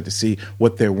eyes, and you start to see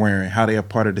what they're wearing, how they are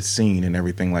part of the scene, and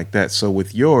everything like that. So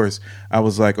with yours, I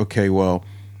was like, okay, well,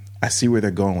 I see where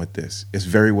they're going with this. It's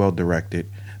very well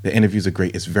directed. The interviews are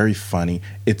great. It's very funny.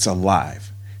 It's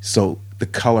alive. So the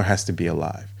color has to be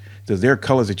alive. So there are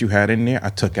colors that you had in there I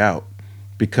took out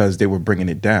because they were bringing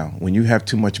it down. When you have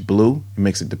too much blue, it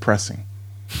makes it depressing.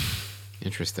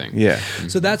 Interesting. Yeah.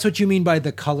 So that's what you mean by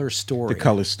the color story. The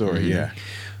color story, yeah.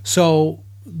 So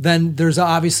then there's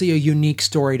obviously a unique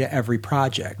story to every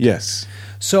project. Yes.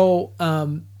 So,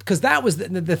 because that was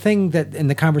the thing that in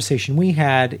the conversation we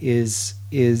had is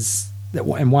that,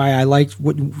 and why I liked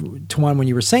Tawan when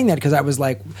you were saying that, because I was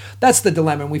like, that's the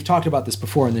dilemma. And we've talked about this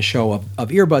before in the show of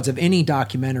earbuds, of any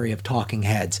documentary of talking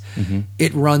heads.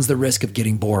 It runs the risk of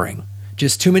getting boring.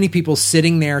 Just too many people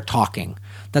sitting there talking.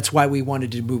 That's why we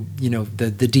wanted to move, the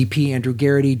DP, Andrew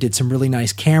Garrity, did some really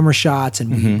nice camera shots,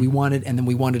 and we wanted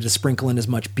to sprinkle in as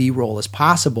much B-roll as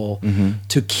possible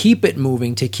to keep it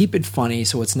moving, to keep it funny,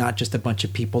 so it's not just a bunch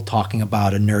of people talking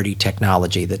about a nerdy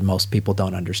technology that most people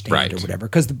don't understand or whatever.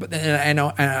 Because I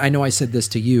know I said this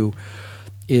to you,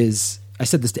 I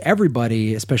said this to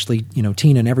everybody, especially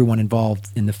Tina and everyone involved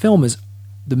in the film, is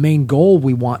the main goal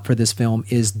we want for this film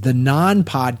is the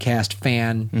non-podcast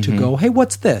fan to go, hey,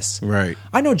 what's this? Right.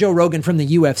 I know Joe Rogan from the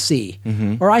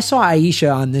UFC, or I saw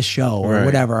Aisha on this show, or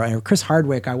whatever, or Chris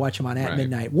Hardwick, I watch him on At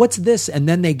Midnight. What's this? And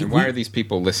then they... Why are these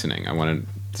people listening? I want to...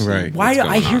 Right. Why do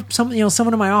I hear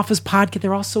someone in my office podcast?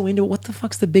 They're all so into it. What the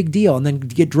fuck's the big deal? And then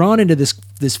get drawn into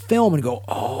this film and go,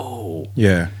 oh,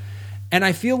 yeah. And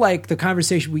I feel like the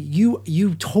conversation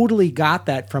you totally got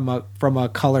that from a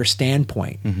color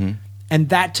standpoint, and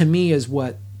that to me is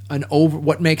what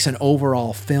makes an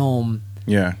overall film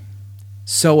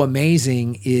so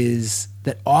amazing is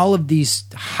that all of these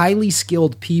highly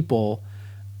skilled people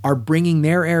are bringing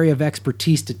their area of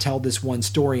expertise to tell this one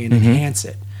story and enhance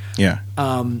it. Yeah.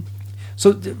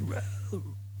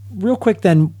 Real quick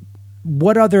then,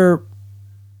 what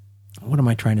am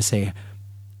I trying to say?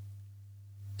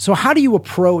 So how do you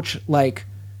approach like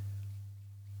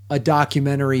a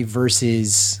documentary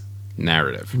versus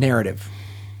narrative?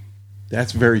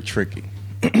 That's very tricky.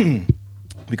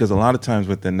 Because a lot of times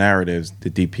with the narratives, the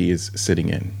DP is sitting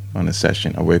in on a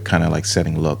session, or we're kind of like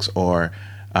setting looks, or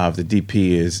if the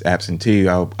DP is absentee,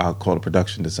 I'll call the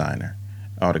production designer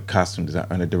or the costume designer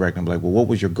and the director. I'm like, well, what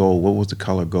was your goal? What was the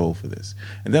color goal for this?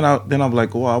 And then I'm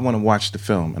like, well, I want to watch the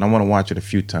film, and I want to watch it a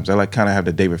few times. I like kind of have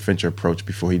the David Fincher approach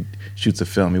before he shoots a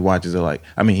film. He watches it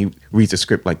he reads the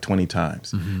script like 20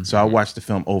 times. So I'll watch the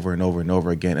film over and over and over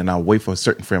again, and I'll wait for a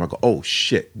certain frame. I go, oh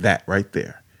shit, that right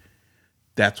there.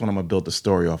 That's when I'm going to build the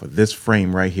story off of. This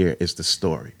frame right here is the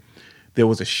story. There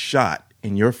was a shot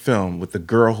in your film with the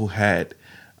girl who had,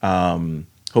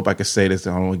 hope I can say this,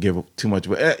 I don't want to give up too much,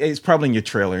 but it's probably in your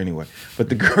trailer anyway. But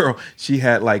the girl, she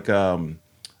had like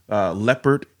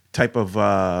leopard type of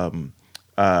spray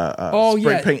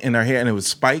paint in her hair, and it was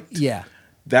spiked. Yeah.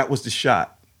 That was the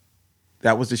shot.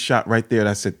 That was the shot right there. And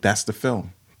I said, that's the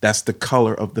film. That's the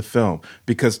color of the film.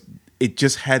 Because it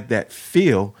just had that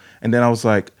feel. And then I was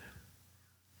like,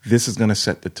 this is going to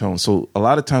set the tone. So a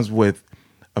lot of times with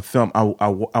a film, I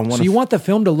want to... So you want the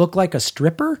film to look like a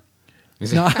stripper?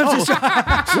 No, I'm just...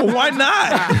 Well, why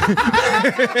not?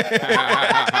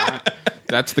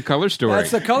 That's the color story.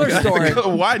 That's the color story.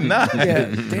 Why not? Yeah,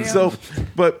 damn. So,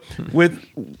 but with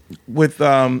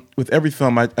every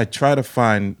film, I try to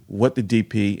find what the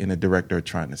DP and the director are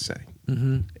trying to say.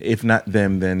 If not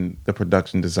them, then the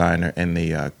production designer and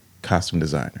the costume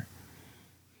designer.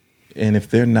 And if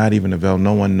they're not even available,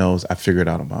 no one knows. I figure it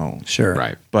out on my own. Sure.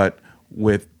 Right. But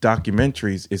with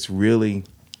documentaries, it's really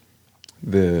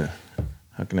the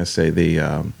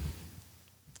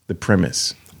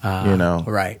premise.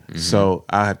 Right. So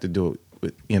I have to do it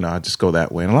with, I just go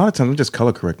that way. And a lot of times I'm just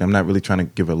color correcting. I'm not really trying to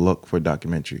give a look for a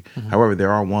documentary. However,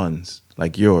 there are ones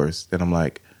like yours that I'm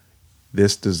like,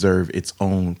 this deserves its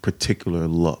own particular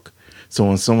look. So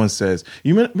when someone says,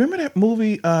 you remember that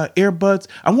movie Airbuds?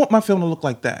 I want my film to look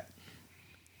like that.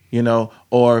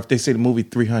 Or if they say the movie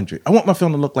 300, I want my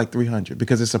film to look like 300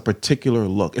 because it's a particular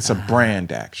look. It's a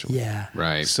brand, actually. Yeah.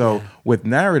 Right. So with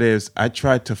narratives, I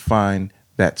try to find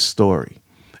that story.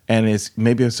 And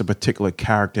maybe it's a particular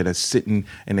character that's sitting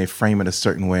and they frame it a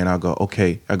certain way. And I'll go,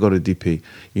 okay, I go to DP.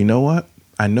 You know what?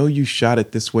 I know you shot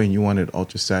it this way and you wanted it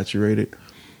ultra saturated,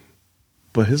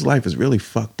 but his life is really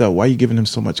fucked up. Why are you giving him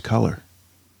so much color?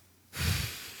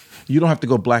 You don't have to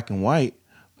go black and white,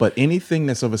 but anything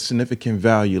that's of a significant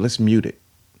value, let's mute it.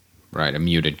 Right, a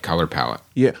muted color palette.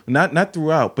 Yeah, not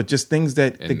throughout, but just things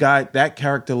that that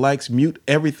character likes, mute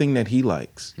everything that he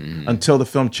likes until the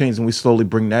film changes and we slowly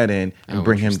bring that in and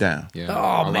bring him down. Yeah.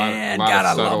 Oh, man. God,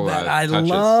 I love that. I touches.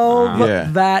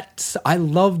 love that. I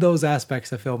love those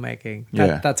aspects of filmmaking.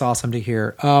 That's awesome to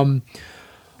hear.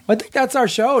 I think that's our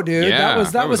show, dude. Yeah,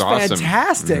 that was awesome.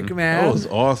 Fantastic, man. That was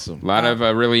awesome. A lot of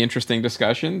really interesting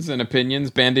discussions and opinions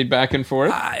bandied back and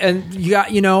forth. And you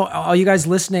got, all you guys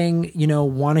listening,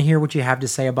 want to hear what you have to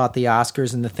say about the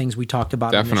Oscars and the things we talked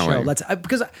about Definitely. on the show.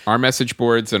 Because our message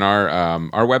boards and our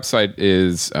website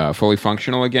is fully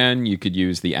functional again. You could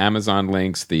use the Amazon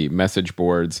links, the message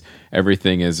boards.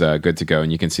 Everything is good to go,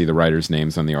 and you can see the writers'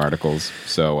 names on the articles.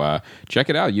 So check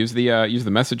it out. Use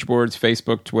the message boards,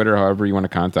 Facebook, Twitter, however you want to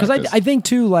contact us. Because I think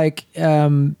too, I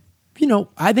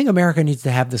think America needs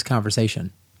to have this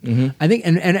conversation. I think,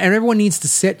 and everyone needs to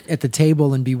sit at the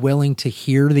table and be willing to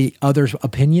hear the other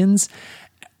opinions.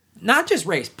 Not just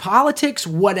race, politics,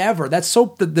 whatever. That's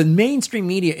so the mainstream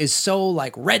media is so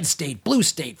like red state, blue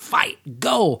state, fight,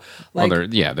 go.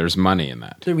 There's money in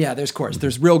that.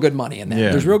 There's real good money in that. Yeah.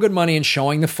 There's real good money in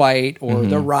showing the fight or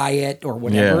the riot or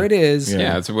whatever it is.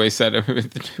 Yeah, it's the way said.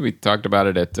 We talked about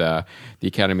it at the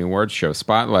Academy Awards show.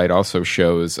 Spotlight also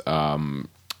shows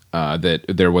that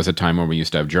there was a time when we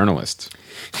used to have journalists.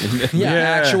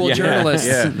 Actual journalists.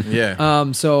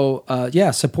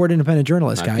 Support independent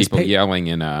journalists, Not guys. people yelling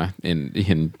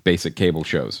in basic cable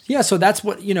shows. Yeah, so that's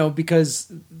what,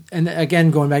 because, and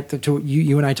again, going back to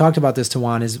you and I talked about this,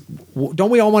 Tawan, is don't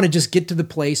we all want to just get to the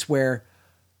place where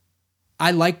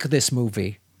I like this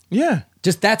movie? Yeah.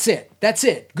 Just that's it. That's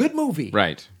it. Good movie.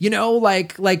 Right.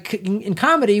 Like in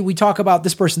comedy, we talk about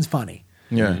this person's funny.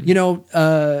 Yeah.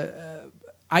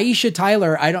 Aisha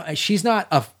Tyler, she's not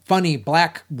a funny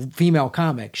black female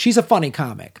comic. She's a funny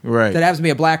comic. Right. That happens to be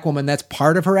a black woman. That's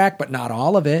part of her act, but not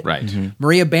all of it. Right. Mm-hmm.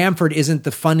 Maria Bamford isn't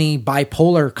the funny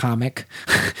bipolar comic.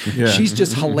 Yeah. She's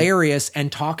just hilarious and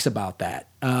talks about that.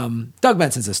 Doug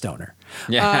Benson's a stoner.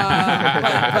 But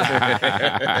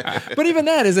even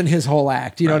that isn't his whole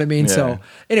act. You know what I mean? Yeah. So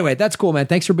anyway, that's cool, man.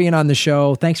 Thanks for being on the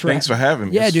show. Thanks for having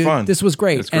me. Yeah, it's dude. Fun. This was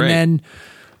great. It's great. And then,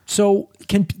 so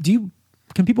can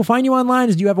people find you online?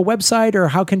 Do you have a website, or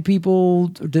how can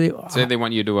people Say they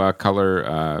want you to be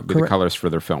the colorist for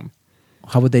their film.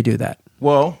 How would they do that?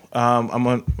 Well, I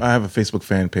have a Facebook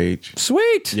fan page.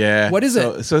 Sweet. Yeah. What is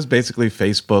it? So it's basically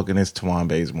Facebook, and it's Tawan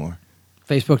Bazemore.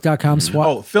 Facebook.com.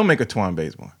 Filmmaker Tawan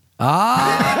Bazemore.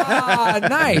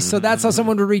 Nice. So that's how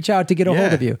someone would reach out to get a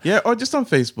hold of you. Yeah, or just on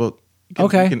Facebook. You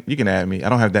can add me. I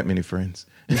don't have that many friends.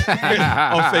 On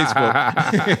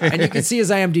Facebook. And you can see his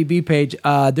IMDb page.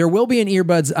 There will be an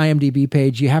Earbuds IMDb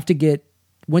page. You have to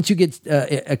once you get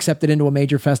accepted into a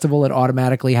major festival, it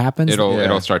automatically happens.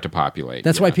 It'll start to populate.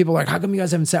 That's why people are like, how come you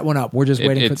guys haven't set one up? We're just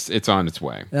waiting for it's on its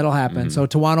way. That'll happen. So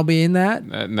Tawan will be in that.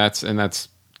 And that's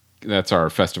our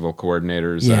festival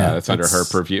coordinators. Yeah, that's under her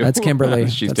purview. That's Kimberly.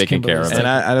 She's taking care of it. And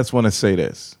I just want to say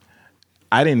this.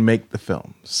 I didn't make the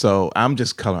film, so I'm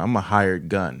just coloring. I'm a hired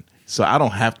gun, so I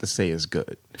don't have to say it's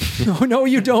good. No,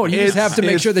 you don't. You just have to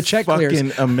make sure the check clears. It's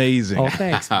fucking amazing. Oh,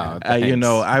 thanks. Thanks.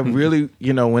 I really,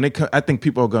 when it comes, I think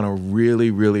people are going to really,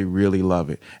 really, really love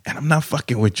it. And I'm not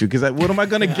fucking with you because what am I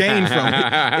going to gain from it?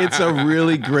 It's a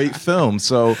really great film.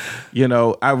 So,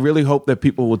 I really hope that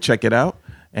people will check it out.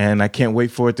 And I can't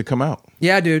wait for it to come out.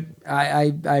 Yeah, dude,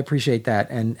 I appreciate that,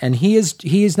 and he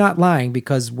is not lying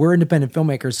because we're independent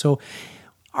filmmakers. So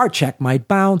our check might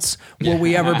bounce. Will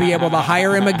we ever be able to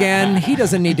hire him again? He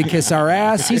doesn't need to kiss our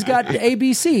ass. He's got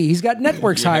ABC. He's got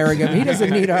networks hiring him. He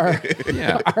doesn't need our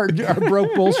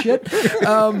broke bullshit.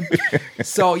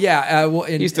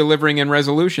 He's delivering in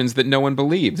resolutions that no one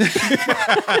believes.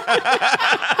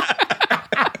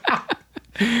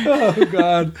 Oh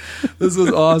God, this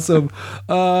is awesome.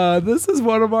 This is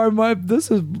one of this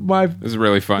is a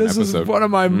really fun episode. This is one of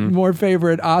my more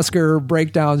favorite Oscar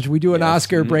breakdowns. We do an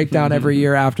Oscar breakdown every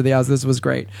year after the Oscars. This was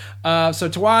great. So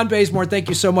Tawan Bazemore, thank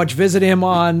you so much. Visit him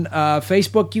on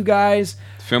Facebook, you guys.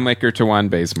 Filmmaker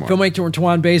Tawan Bazemore. Filmmaker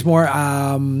Tawan Bazemore.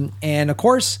 And of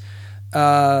course,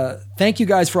 thank you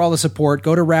guys for all the support.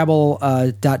 Go to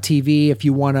rabble.tv if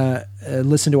you want to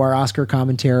listen to our Oscar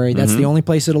commentary. That's the only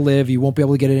place it'll live. You won't be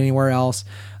able to get it anywhere else.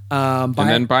 And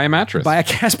then buy a mattress. Buy a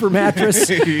Casper mattress.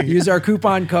 Use our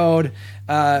coupon code.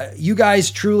 You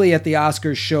guys truly at the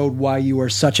Oscars showed why you are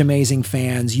such amazing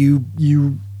fans.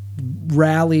 You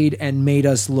rallied and made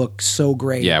us look so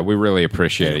great. Yeah, we really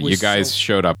appreciate it. You guys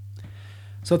showed up.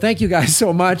 So thank you guys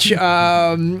so much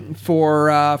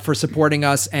for supporting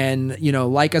us, and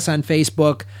like us on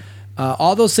Facebook.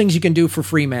 All those things you can do for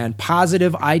free, man.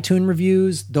 Positive iTunes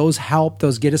reviews, those help.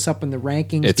 Those get us up in the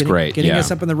rankings. It's great. Getting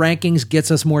us up in the rankings gets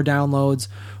us more downloads,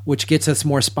 which gets us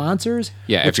more sponsors.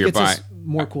 Yeah, which gets us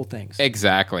more cool things.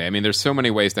 Exactly. I mean, there's so many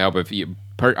ways to help. If you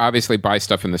obviously buy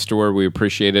stuff in the store, we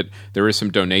appreciate it. There is some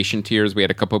donation tiers. We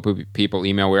had a couple of people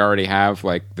email. We already have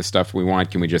like the stuff we want.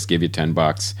 Can we just give you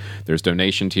 $10? There's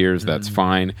donation tiers. That's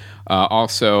fine.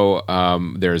 Also,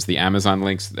 there's the Amazon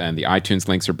links and the iTunes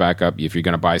links are back up. If you're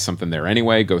going to buy something there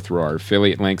anyway, go through our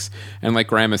affiliate links. And like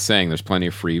Graham is saying, there's plenty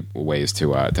of free ways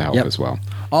to help as well.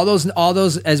 All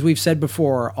those, as we've said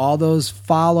before, all those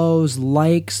follows,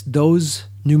 likes, those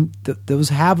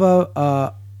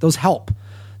help.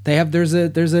 They have there's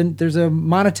a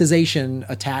monetization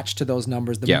attached to those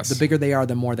numbers. The bigger they are,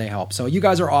 the more they help. So you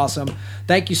guys are awesome.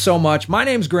 Thank you so much. My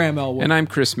name's Graham Elwood. And I'm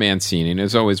Chris Mancini. And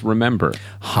as always, remember,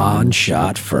 Han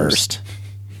shot first.